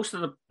 most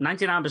of the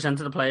 99% of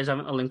the players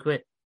having a link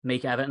with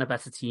make Everton a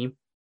better team.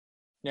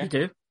 Yeah.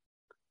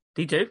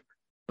 They do.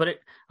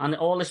 And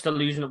all this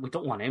delusion that we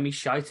don't want him, he's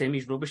shite him,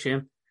 he's rubbish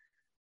him.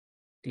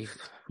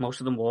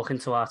 Most of them walk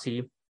into our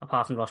team,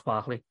 apart from Ross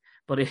Barkley.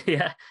 But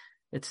yeah,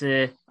 it's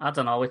I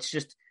don't know. It's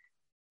just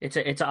it's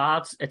a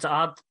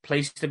hard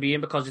place to be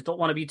in because I don't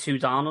want to be too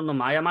down on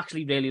them. I am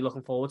actually really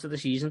looking forward to the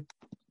season.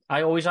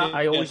 I always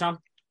am.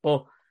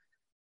 But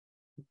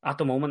at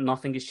the moment,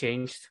 nothing has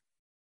changed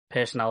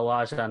personnel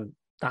wise, and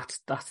that's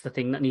the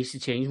thing that needs to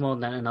change more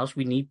than anything else.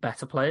 We need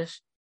better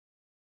players.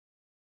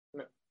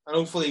 And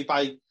hopefully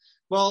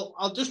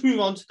I'll just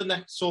move on to the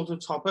next sort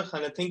of topic,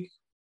 and I think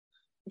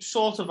I've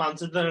sort of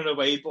answered that in a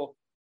way, but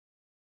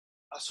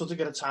I sort of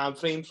get a time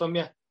frame from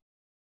you.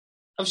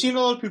 I've seen a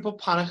lot of people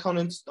panic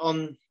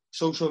on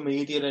social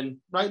media, and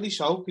rightly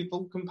so.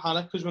 People can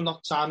panic because we're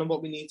not signing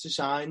what we need to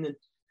sign and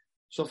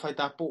stuff like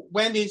that. But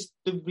when is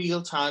the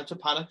real time to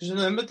panic? Because I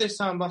remember this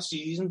time last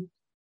season,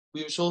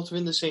 we were sort of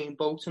in the same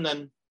boat, and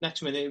then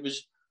next minute it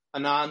was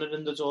Anana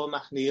in the door,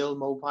 McNeil,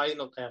 Mopai,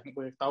 not they haven't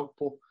worked out,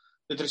 but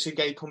the dressing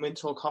guy come in,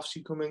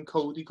 Tarkovsky come in,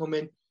 Cody come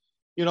in.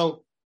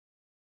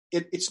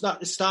 It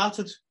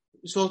started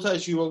sort of,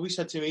 as you always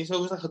said to me, so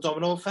it was like a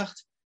domino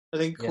effect. I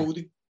think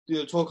Cody,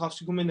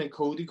 Tarkovsky come in, then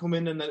Cody come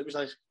in, and then it was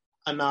like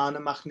Anana,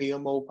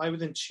 McNeil, Mopai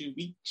within 2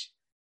 weeks.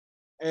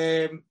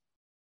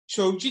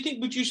 So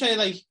would you say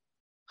like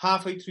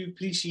halfway through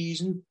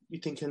pre-season,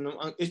 you're thinking,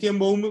 is there a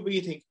moment where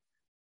you think,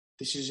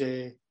 this is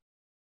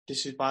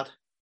bad?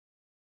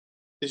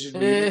 This is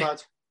really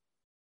bad?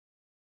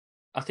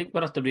 I think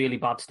we're at the really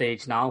bad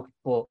stage now,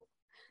 but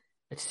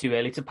it's too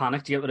early to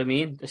panic. Do you get what I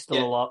mean? There's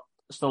still a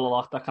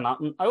lot that can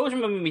happen. I always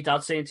remember my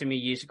dad saying to me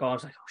years ago, I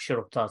was like, oh, shut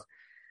up, Dad.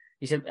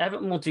 He said,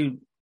 Everton will do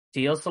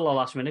deals till the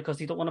last minute because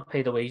they don't want to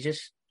pay the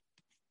wages.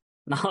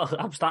 Now,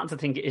 I'm starting to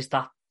think, is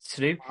that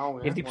true? Wow,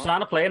 if they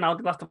sign a player now,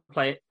 they'll have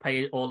to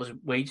pay all his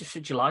wages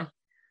for July,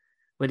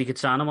 where they could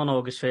sign him on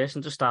August 1st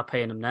and just start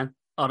paying him then.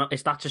 Or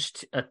is that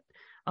just a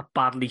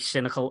badly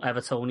cynical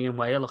Evertonian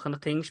way of looking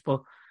at things?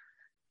 But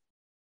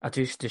I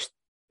just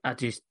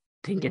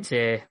think it's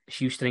a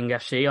shoestring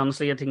FC.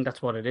 Honestly, I think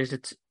that's what it is.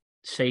 It's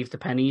save the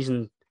pennies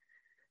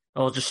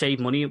or just save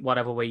money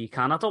whatever way you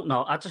can. I don't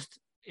know.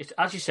 It's,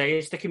 as you say,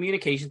 it's the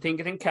communication thing.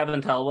 I think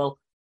Kevin Thelwell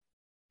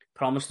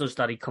promised us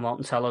that he'd come out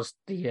and tell us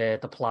the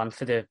plan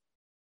for the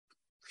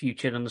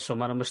future in the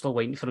summer, and we're still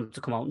waiting for him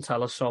to come out and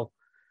tell us. So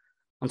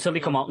until he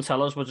come out and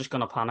tell us, we're just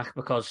going to panic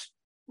because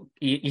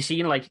you're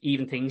seeing like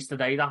even things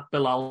today that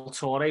Bilal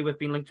Toure we've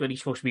been linked with. He's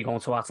supposed to be going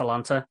to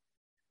Atalanta.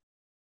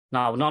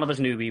 Now, none of us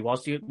knew who he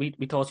was. We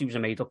thought he was a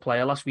made-up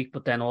player last week,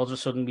 but then all of a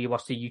sudden we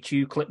watched the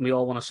YouTube clip and we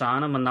all want to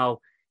sign him, and now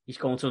he's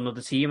going to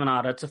another team and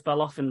our heads have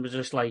fell off, and we're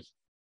just like,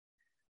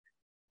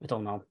 I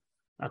don't know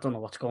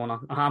what's going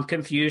on. I'm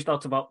confused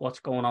out about what's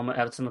going on with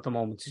Everton at the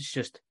moment. It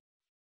just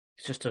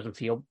doesn't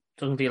feel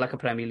like a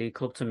Premier League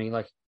club to me.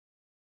 Like,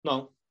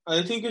 no,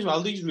 I think as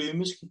well these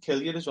rumours can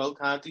kill you as well,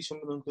 can't they? Some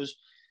of them, because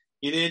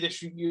you hear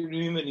this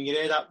rumour and you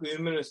hear that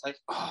rumour, and it's like,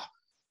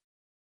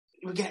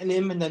 we're getting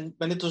him, and then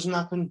when it doesn't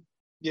happen,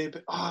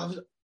 would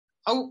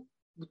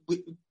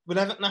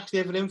Everton actually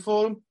ever in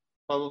for him?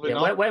 Probably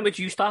not. When would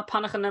you start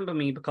panicking then,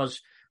 me?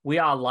 Because we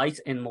are light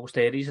in most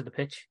areas of the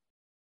pitch.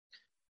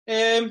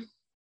 Every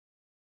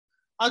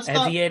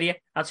area.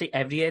 I'd say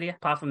every area,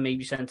 apart from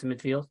maybe centre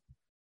midfield.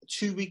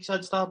 2 weeks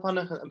I'd start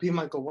panicking, and people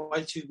might go,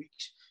 why 2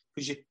 weeks?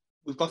 Because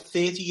we've got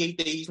 38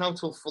 days now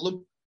till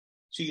Fulham.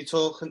 So you're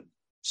talking,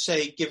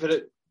 say, give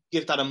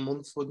that a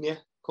month, wouldn't you?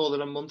 Call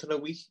it a month and a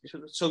week.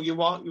 So you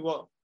what?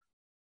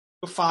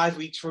 We're 5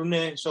 weeks from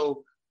there.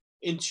 So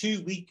in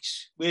 2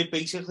 weeks, we're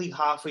basically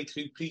halfway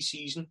through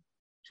pre-season.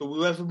 So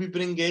whoever we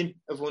bring in,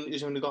 everyone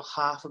has only got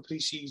half a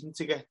pre-season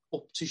to get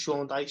up to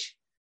Sean Dyche.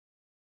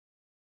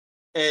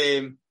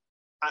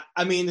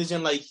 I mean, as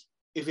in, like,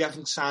 if we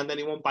haven't signed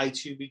anyone by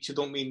 2 weeks, I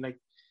don't mean, like,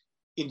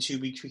 in 2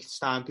 weeks we can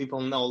sign people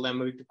and all them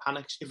with the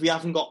panics. If we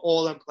haven't got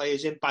all them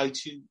players in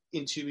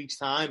in 2 weeks'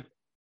 time,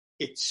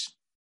 it's,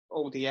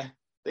 oh dear,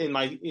 in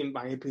my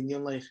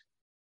opinion, like.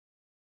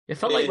 It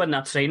felt like when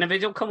that trainer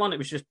video come on, it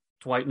was just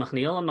Dwight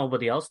McNeil and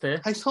nobody else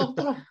there. I thought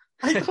that.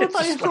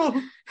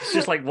 It's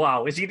just like,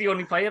 wow, is he the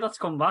only player that's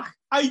come back?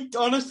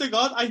 Honest to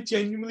God, I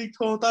genuinely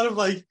thought that of,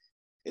 like,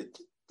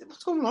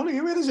 what's going on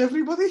here? Where is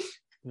everybody?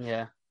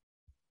 Yeah.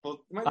 But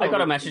I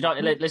got a message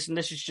out. Listen,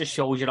 this just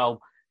shows you how,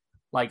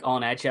 like,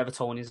 on edge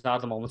Evertonians are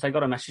at the moment. I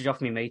got a message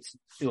off my mate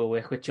who I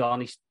work with,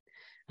 John,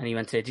 and he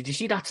went to, did you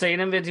see that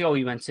training video?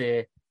 He went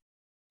to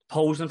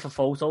posing for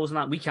photos and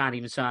that. We can't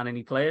even sign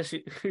any players.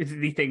 Who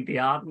do they think they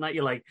are? And that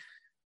you're like,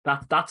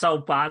 that's how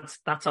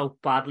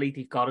badly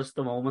they've got us at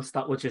the moment.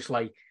 That we're just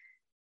like,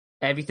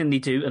 everything they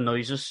do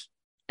annoys us.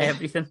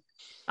 Everything.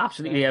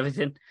 Absolutely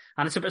everything.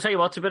 And it's tell you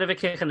what, it's a bit of a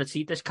kick in the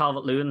teeth, this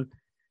Calvert-Lewin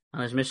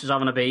and his missus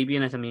having a baby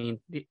in it. I mean,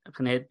 the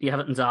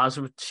Everton's eyes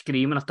were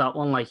screaming at that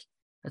one. Like,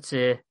 it's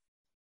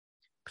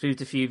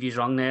proved a few of yous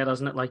wrong there,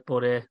 hasn't it? Like,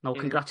 but no,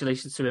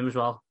 congratulations to him as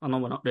well. I know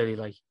we're not really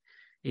like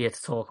here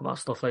to talk about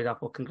stuff like that,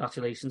 but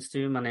congratulations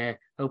to him, and I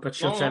hope it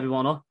shuts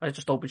everyone up. I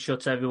just hope it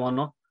shuts everyone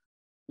up.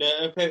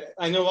 Yeah,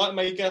 I know what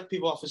might get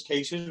people off his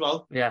case as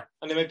well. Yeah,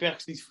 and they might be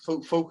actually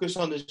focus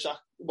on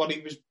what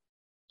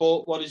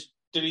his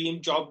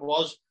dream job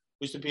was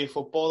to be a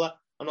footballer,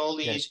 and all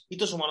these he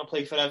doesn't want to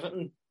play for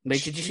Everton.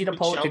 Mate, did you see the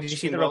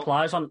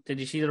replies on? Did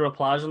you see the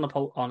replies on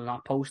on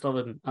that post of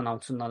him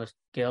announcing that his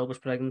girl was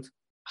pregnant?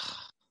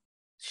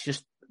 It's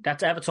just,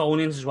 that's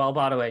Evertonians as well,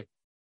 by the way.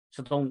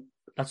 So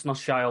let's not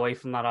shy away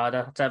from that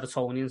either. It's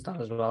Evertonians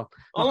that as well.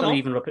 Not going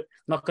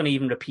to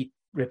even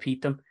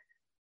repeat them.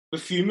 We're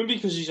fuming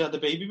because he's had a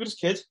baby with his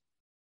kid.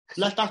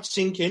 Let that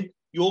sink in.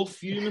 You're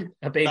fuming.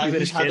 A baby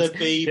with his kid. Had a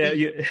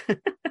baby.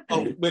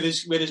 Yeah, with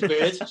his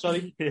bird.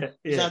 Sorry,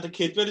 he's had a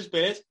kid with his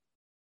bird.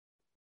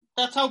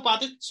 That's how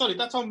mad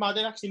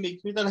it actually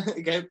makes me. Then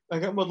I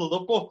get muddled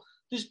up. But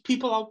there's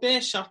people out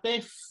there sat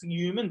there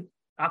fuming,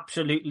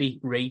 absolutely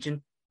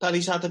raging that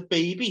he's had a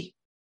baby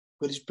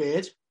with his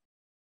bird.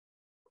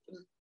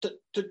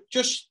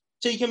 Just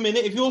take a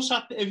minute. If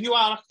you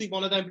are actually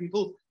one of them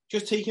people,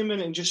 just take a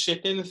minute and just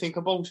sit there and think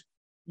about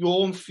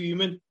your own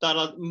fuming that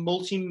a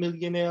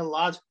multi-millionaire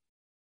lad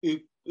who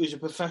is a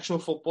professional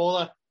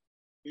footballer,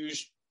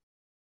 whose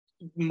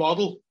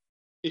model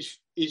is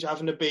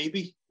having a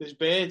baby with his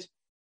bird,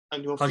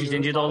 and you're because he's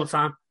injured all the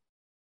time.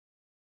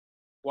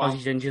 Wow. Because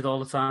he's injured all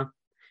the time.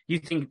 You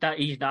think that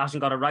he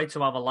hasn't got a right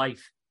to have a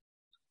life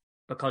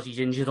because he's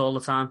injured all the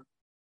time?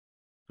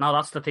 Now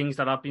that's the things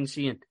that I've been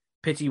seeing.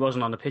 Pity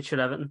wasn't on the pitch for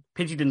Everton.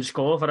 Pity didn't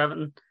score for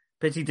Everton.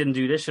 Pity didn't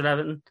do this for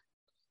Everton.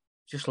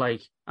 Just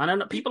like, and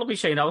then people will be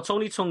saying, "Oh, it's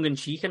only tongue in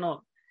cheek," and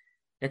not.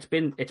 It's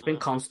been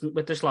constant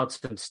with this lad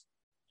since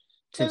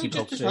he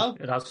broke through. Well,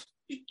 it has.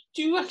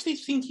 Do you actually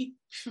think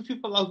for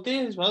people out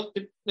there as well?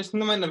 Listen,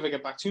 they might never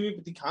get back to me,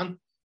 but they can.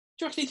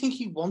 Do you actually think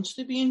he wants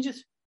to be injured?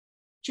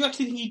 Do you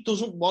actually think he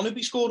doesn't want to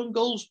be scoring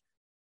goals?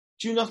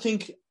 Do you not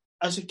think,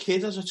 as a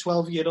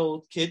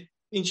 12-year-old kid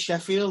in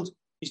Sheffield,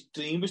 his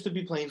dream was to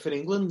be playing for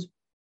England?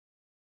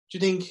 Do you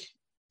think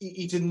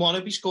he didn't want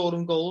to be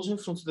scoring goals in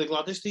front of the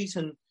Gladys Street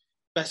and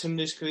bettering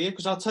his career?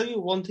 Because I'll tell you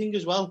one thing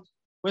as well.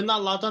 When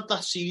that lad had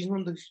that season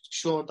under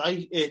Sean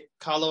Dyche,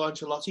 Carlo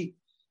Ancelotti,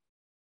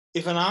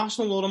 if an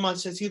Arsenal or a Man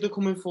City had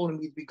come in for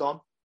him, he'd be gone.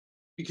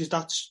 Because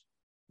that's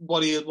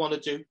what he'd want to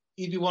do.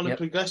 He'd want to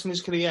progress in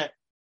his career,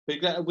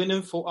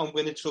 winning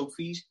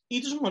trophies.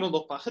 He doesn't want to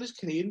look back at his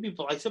career and be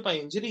blighted by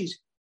injuries.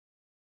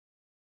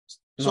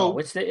 No,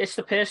 it's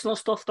the personal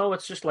stuff, though.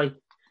 It's just like,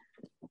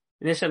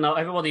 listen, now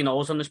everybody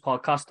knows on this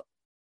podcast,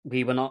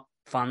 we were not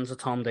fans of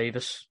Tom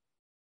Davis,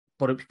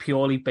 but it was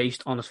purely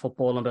based on his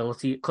football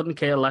ability. Couldn't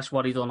care less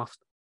what he done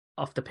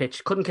off the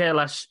pitch. Couldn't care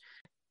less.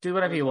 Do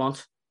whatever you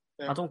want.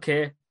 Yeah. I don't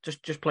care.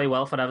 Just play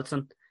well for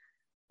Everton.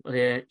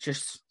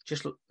 Just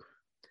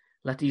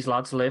let these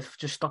lads live.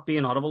 Just stop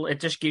being horrible. It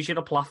just gives you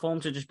the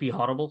platform to just be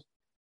horrible.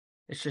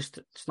 It's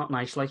not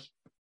nice, like.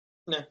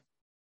 Yeah.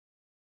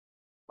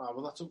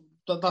 Well,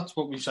 that's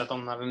what we said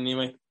on that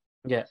anyway.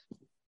 Yeah.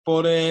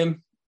 But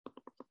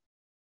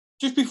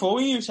just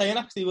before you were saying,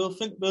 actually, we'll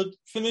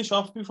finish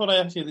off before I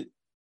ask you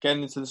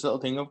getting into this little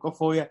thing I've got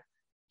for you.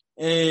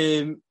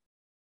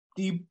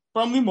 The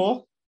Bromley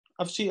Moor,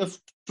 I've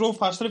drove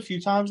past it a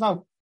few times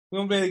now. We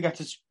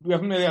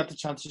haven't really had the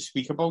chance to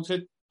speak about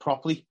it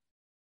properly.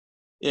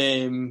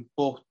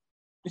 But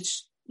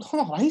it's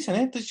not right, isn't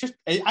it? It's just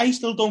I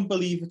still don't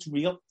believe it's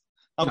real.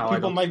 Now,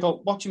 people might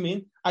go, "What do you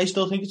mean?" I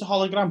still think it's a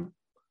hologram.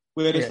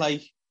 Where it's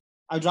like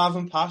I'm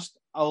driving past.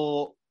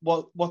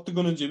 What they're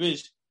gonna do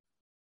is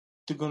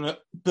they're gonna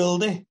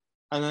build it,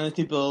 and then if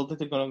they build it,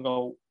 they're gonna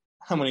go,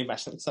 "How many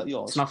investments that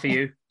yours?" It's not for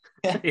you.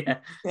 yeah,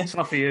 it's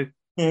not for you.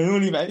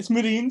 Yeah, it's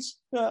Marines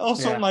or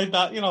something like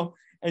that. You know,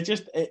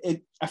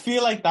 I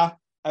feel like that.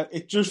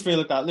 It just feel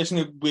like that.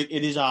 Listen,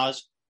 it is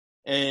ours,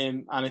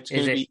 and it's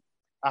going to be.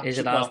 Is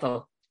it ours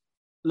though?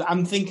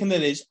 I'm thinking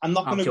it is. I'm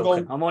not going to go.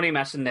 I'm only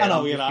messing there.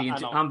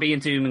 I'm being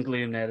doom and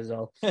gloom there as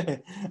well. I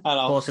know.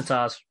 Of course it's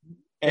ours.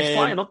 It's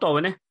flying up though,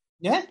 isn't it?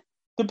 Yeah.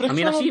 I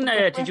mean, I've seen.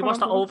 Did you watch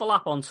that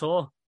overlap on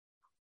tour?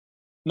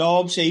 No,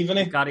 I'm saving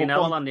it. Gary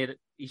Neville and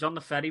he's on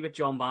the ferry with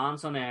John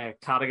Barnes and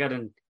Carragher,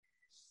 and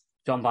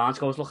John Barnes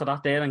goes, "Look at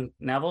that there," and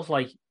Neville's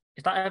like,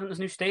 "Is that Everton's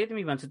new stadium?"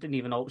 He went, "I didn't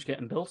even know it was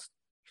getting built."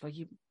 He's like,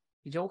 "You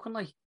joking?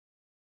 Like,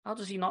 how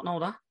does he not know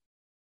that?"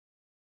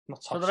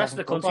 So the rest of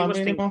the country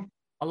must think.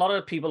 A lot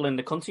of people in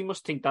the country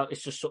must think that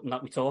it's just something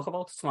that we talk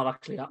about. It's not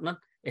actually happening.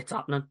 It's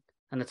happening,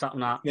 and it's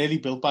happening at nearly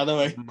built, by the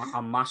way.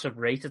 A massive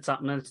rate. It's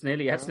happening. It's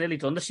nearly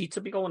done. The seats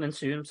will be going in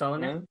soon. I'm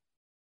telling you.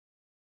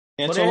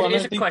 Yeah, but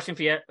here's a question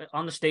for you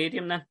on the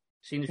stadium then.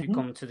 Seeing as we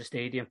come to the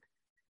stadium,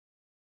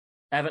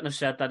 Everton have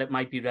said that it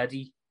might be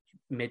ready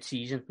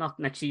mid-season, not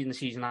next season, the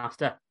season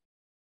after.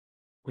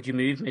 Would you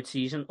move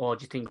mid-season, or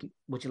do you think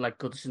would you like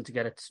Goodison to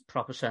get its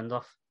proper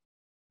send-off?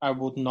 I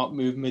would not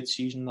move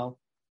mid-season now.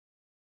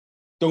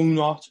 Do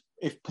not.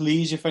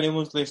 If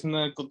anyone's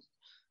listening,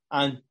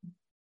 and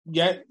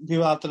yeah,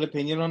 people have their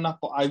opinion on that,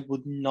 but I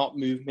would not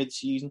move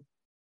mid-season.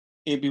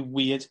 It'd be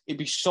weird. It'd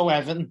be so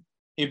Everton.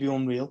 It'd be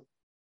unreal.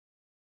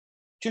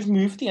 Just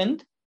move at the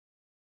end.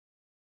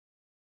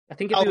 I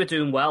think if we were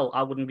doing well,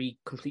 I wouldn't be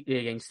completely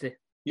against it.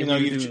 You're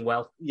doing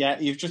well. Yeah,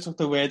 you've just took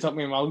the words out of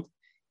my mouth.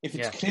 If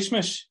it's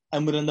Christmas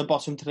and we're in the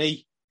bottom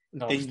three,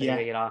 then stay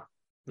where you are.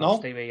 No,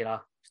 stay where you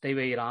are. Stay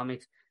where you are,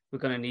 mate. We're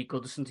going to need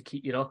Goodison to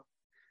keep you up.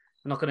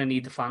 We're not going to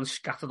need the fans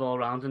scattered all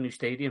around the new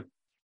stadium.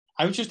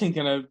 I was just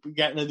thinking of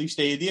getting a new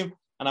stadium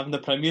and having the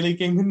Premier League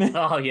game in there.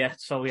 Oh, yeah.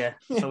 So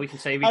we can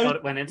say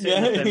went into it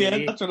in the Premier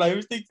League. That's what I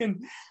was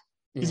thinking.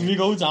 Because if we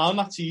go down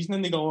that season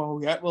and they go,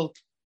 "Oh, yeah, well,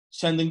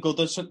 sending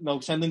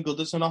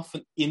Goodison off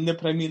in the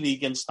Premier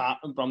League and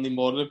starting Bromley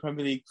Moor in the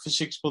Premier League for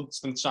 6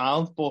 months and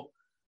sound." But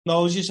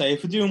no, as you say,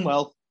 if we're doing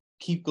well,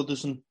 keep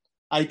Goodison.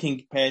 I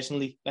think,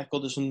 personally, let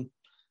Goodison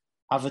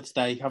have its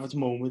day, have its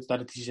moment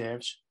that it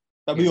deserves.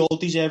 That we all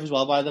deserve as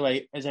well, by the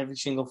way, as every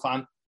single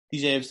fan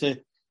deserves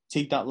to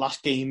take that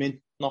last game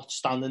in, not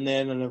standing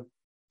there in a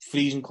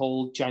freezing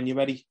cold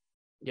January.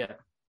 Yeah.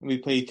 We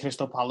played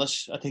Crystal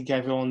Palace. I think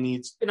everyone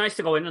needs... It'd be nice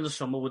to go in the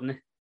summer, wouldn't it?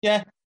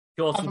 Yeah.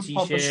 Jordan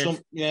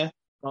t-shirt. Yeah.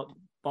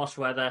 Boss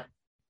weather.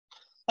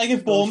 Like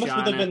if Bournemouth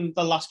would have been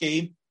the last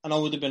game, I know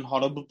it would have been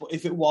horrible, but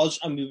if it was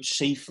and we were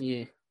safe,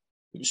 it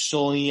was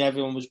sunny,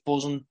 everyone was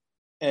buzzing.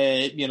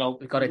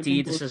 We've got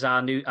Adidas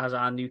as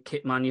our new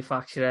kit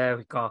manufacturer.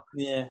 We've got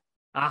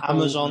Apple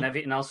Amazon and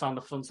everything else on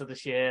the front of the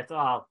shirt.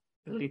 Oh,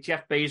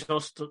 Jeff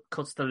Bezos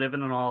cuts the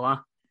ribbon and all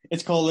that.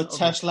 It's called the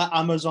Tesla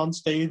Amazon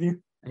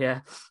Stadium.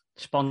 Yeah,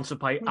 sponsored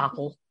by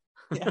Apple.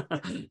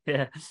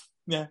 Yeah.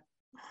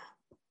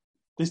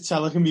 This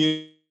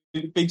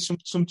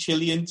some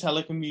Chilean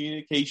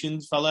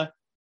telecommunications fella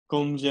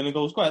comes in and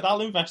goes, "Go ahead,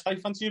 I'll invest. I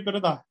fancy a bit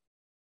of that."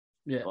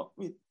 Yeah, but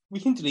we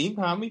can dream,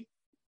 can't we?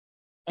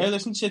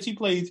 Listen, City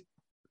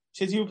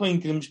were playing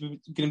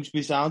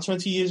Grimsby Town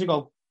 20 years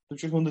ago. They've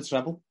just won the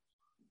treble.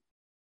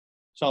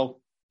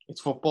 So,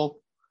 it's football.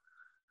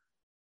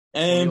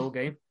 Real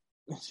game.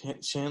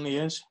 It certainly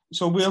is.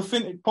 So we'll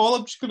finish. Paul,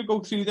 I'm just going to go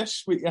through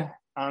this with you,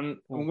 and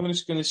I'm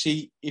just going to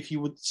see if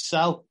you would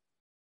sell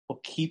or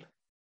keep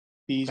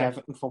these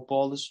Everton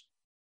footballers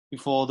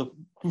before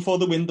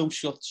the window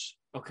shuts.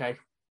 Okay. So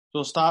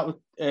we'll start with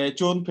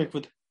Jordan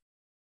Pickford.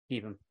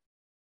 Keep him.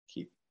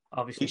 Keep.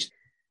 Obviously.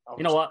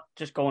 You know what?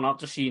 Just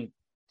seeing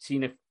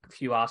a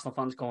few Arsenal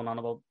fans going on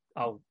about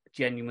how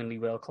genuinely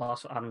world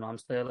class Adam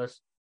Ramsdale is.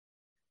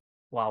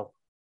 Wow.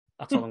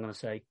 That's all I'm going to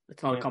say.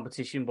 It's not a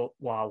competition, but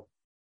wow.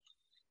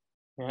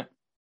 Yeah.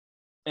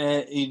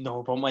 You know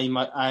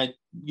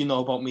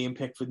about me and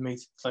Pickford,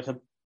 mate. It's like a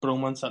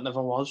bromance that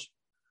never was.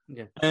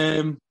 Yeah.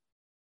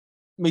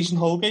 Mason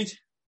Holgate.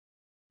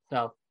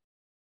 Sell.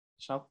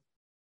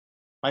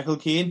 Michael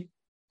Keane.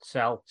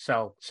 Sell.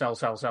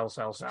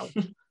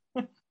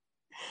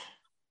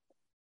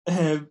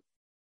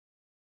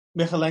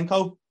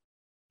 Michalenko.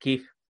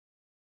 Keep.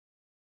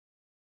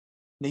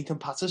 Nathan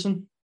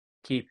Patterson.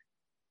 Keep.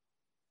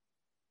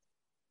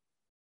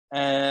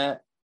 Anana.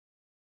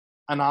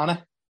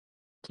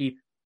 Keep.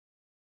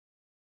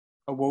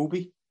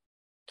 Iwobi.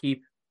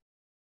 Keep.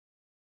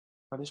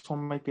 Well, this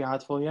one might be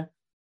hard for you.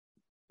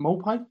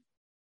 Mopai.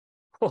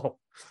 Oh.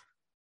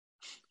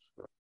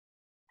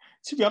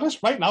 To be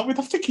honest, right now we'd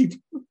have to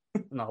keep.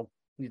 No,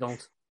 you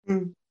don't.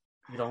 Mm.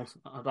 You don't.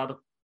 I'd rather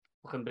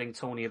fucking bring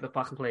Tony Abbott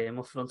back and play him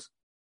up front.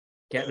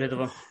 Get rid of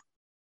him.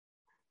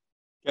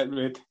 Get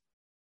rid.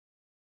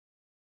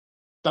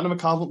 Danny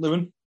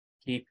McCalvert-Lewin.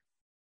 Keep.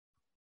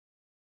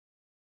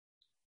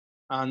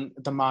 And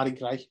Damari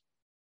Gray.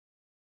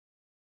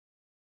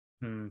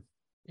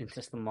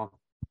 Interesting one.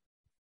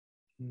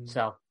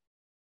 Sell.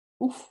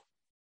 Oof.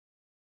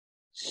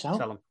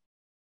 Sell him.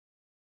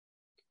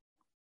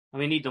 I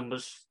mean, we need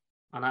numbers.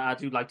 And I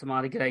do like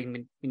Damari Gray.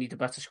 We need a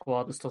better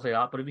squad and stuff like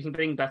that. But if we can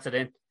bring better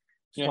in,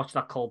 just watch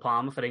that Cole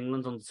Palmer for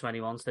England under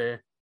 21s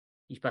there.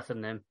 He's better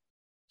than him.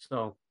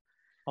 So,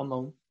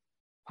 unknown.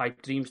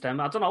 Pipe dreams them.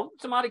 I don't know.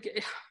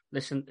 Damari,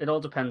 listen, it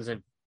all depends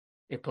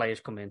if players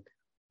come in.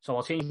 So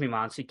I'll change my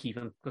mind to keep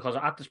him. Because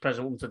at this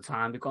present moment in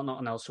time, we've got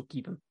nothing else, so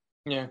keep him.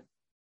 Yeah.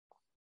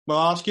 Well,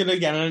 I'll ask you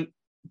again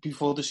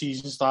before the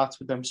season starts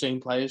with them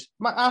same players.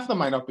 Half of them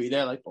might not be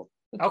there. But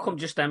how come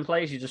just them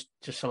players? You just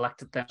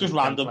selected them? Just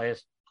random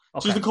players.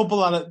 Okay. Just a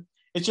couple of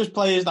it's just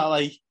players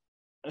that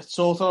it's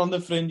sort of on the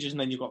fringes, and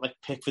then you've got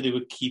Pickford who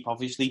would keep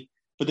obviously,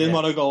 but then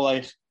want to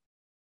go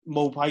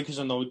Mopai because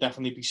I know would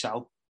definitely be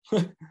sell.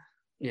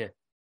 Yeah.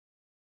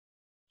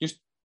 Just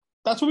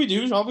that's what we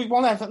do as well. We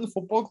want Everton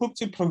Football Club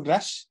to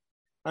progress,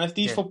 and if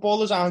these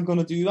footballers aren't going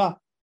to do that,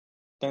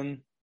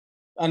 then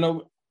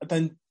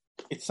then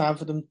it's time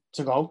for them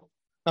to go.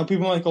 Now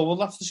people might go, well,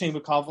 that's the same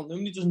with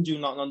Calvert-Lewin. He doesn't do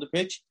nothing on the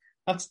pitch.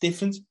 That's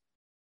different.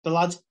 The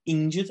lad's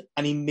injured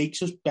and he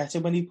makes us better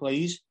when he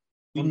plays.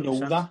 We 100%. Know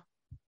that.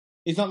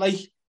 It's not like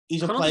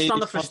he's a player. I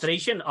understand the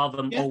frustration of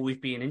him always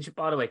being injured,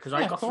 by the way, because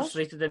I got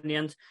frustrated in the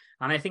end.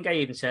 And I think I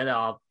even said,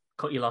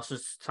 cut your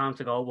losses, time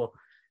to go. Well,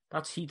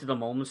 that's heat of the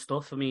moment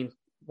stuff. I mean,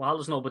 while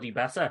there's nobody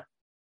better,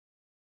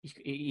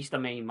 he's the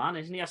main man,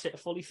 isn't he? I said, a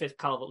fully fit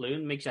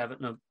Calvert-Lewin makes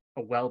Everton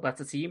a well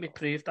better team. It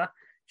proved that.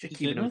 Just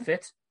keeping him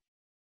fit.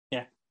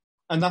 Yeah.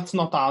 And that's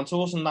not down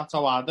to us, and that's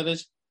how hard it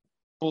is.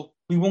 But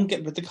we won't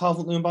get rid of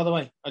Calvert-Lewin, by the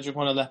way. I just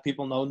want to let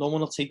people know. No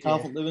one will take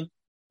Calvert-Lewin.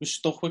 We're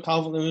stuck with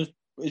Calvert-Lewin.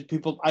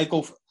 People, I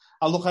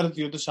look at it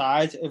the other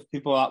side. If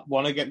people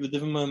want to get rid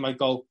of him, I might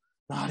go,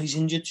 nah, he's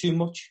injured too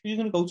much. Who's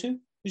going to go to?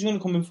 Who's going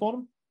to come in for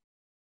him?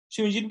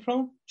 So injury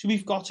prone. So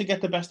we've got to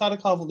get the best out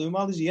of Calvert-Lewin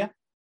while he's here.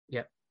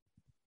 Yeah.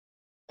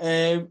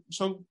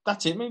 So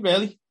that's it, mate,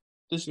 really.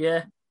 It's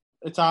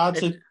hard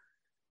to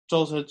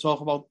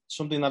talk about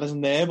something that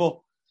isn't there, but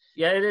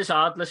yeah, it is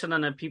hard. Listen,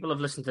 and people have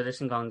listened to this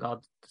and gone,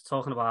 God, they're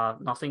talking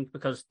about nothing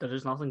because there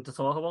is nothing to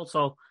talk about.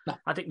 So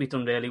I think we've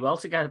done really well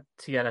to get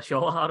a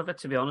show out of it,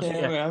 to be honest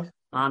with you. We have.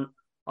 And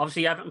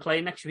obviously Everton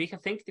play next week. I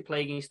think they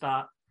play against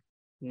that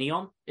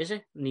Neon, is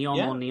it? Neon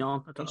or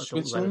Neon? I don't know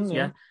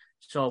whether it's,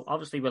 So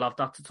obviously we'll have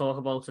that to talk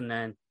about, and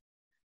then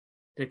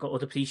they've got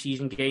other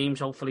pre-season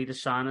games, hopefully the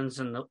signings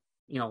and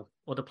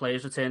other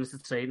players returning to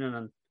training.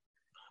 And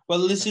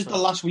well, this is the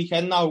last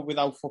weekend now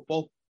without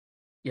football.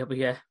 Yeah, but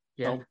yeah.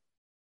 So,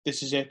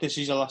 this is it. This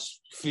is the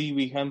last free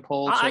weekend,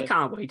 Paul. I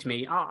can't wait,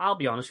 mate. I'll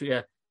be honest with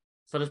you.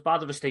 For as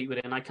bad of a state we're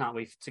in, I can't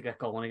wait to get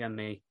going again,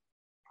 mate.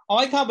 Oh,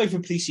 I can't wait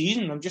for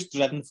pre-season. I'm just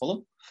dreading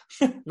Fulham.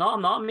 No,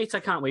 I'm not, mate. I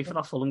can't wait for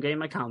that Fulham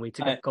game. I can't wait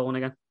to get going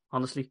again,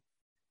 honestly.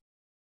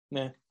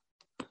 Yeah.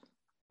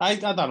 I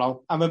don't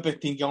know. I'm a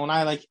bit thinking going.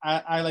 I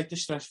like the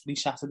stress-free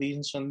Saturdays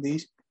and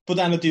Sundays. But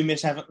then I do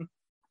miss Everton.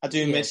 I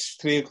do miss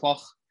 3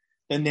 o'clock.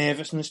 The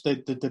nervousness,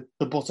 the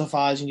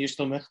butterflies in your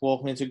stomach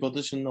walking into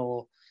Goodison,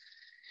 or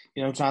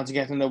trying to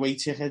get an away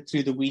ticket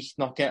through the week,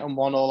 not getting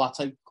one, all that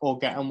type, or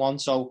getting one.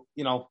 So,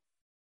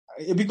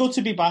 it'd be good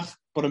to be back,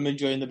 but I'm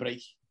enjoying the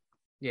break.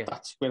 Yeah.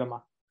 That's where I'm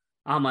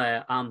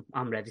at.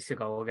 I'm ready to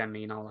go again,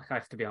 I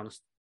have to be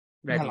honest.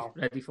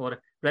 Ready for it.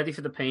 Ready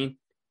for the pain.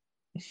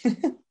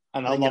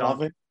 And a lot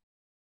of it.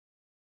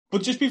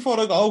 But just before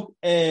I go,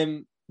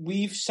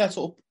 we've set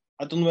up,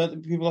 I don't know whether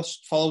people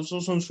follow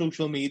us on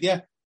social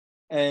media,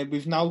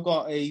 we've now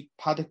got a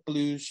Paddock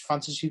Blues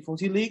Fantasy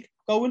Footy League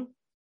going.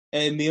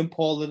 Me and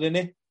Paul are in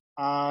it.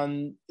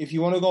 And if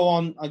you want to go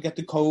on and get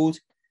the code,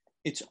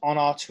 it's on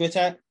our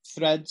Twitter,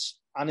 Threads,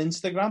 and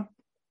Instagram.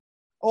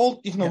 Or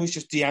you can always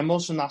just DM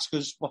us and ask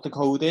us what the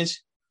code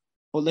is.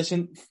 But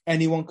listen,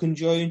 anyone can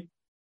join.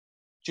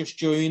 Just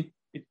join.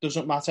 It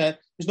doesn't matter.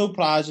 There's no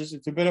prizes.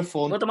 It's a bit of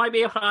fun. Well, there might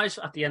be a prize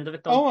at the end of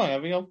it, though. Oh,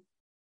 there we go.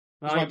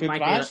 There might be a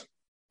prize.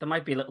 There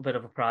might be a little bit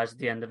of a prize at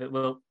the end of it.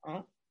 We'll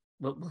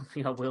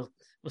see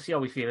how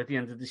we feel at the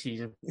end of the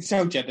season. It's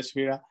so jealous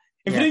we are.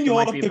 If you're in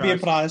Europe, there'll be a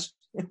prize.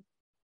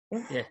 Yeah,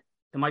 there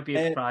might be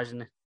a prize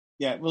in it.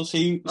 Yeah, we'll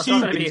see. It's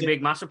not going to be a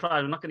big, massive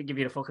prize. I'm not going to give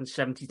you a fucking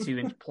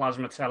 72-inch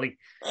plasma telly.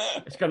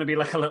 It's going to be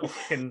like a little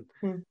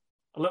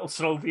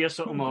trophy or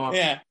something, or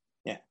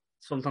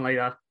something like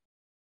that.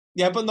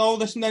 Yeah, but no,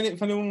 listen, then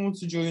if anyone wants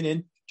to join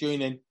in.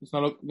 It's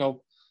not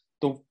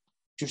don't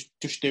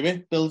just do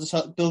it. Build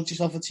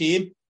yourself a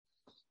team.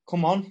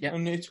 Come on,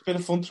 and it's a bit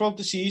of fun throughout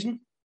the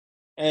season.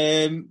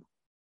 But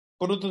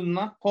other than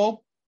that,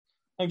 Paul,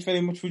 thanks very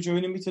much for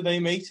joining me today,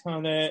 mate.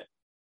 And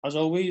as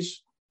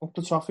always, up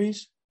the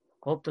toffees.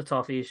 Up the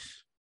toffees.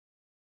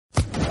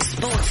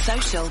 Sports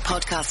Social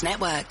Podcast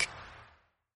Network.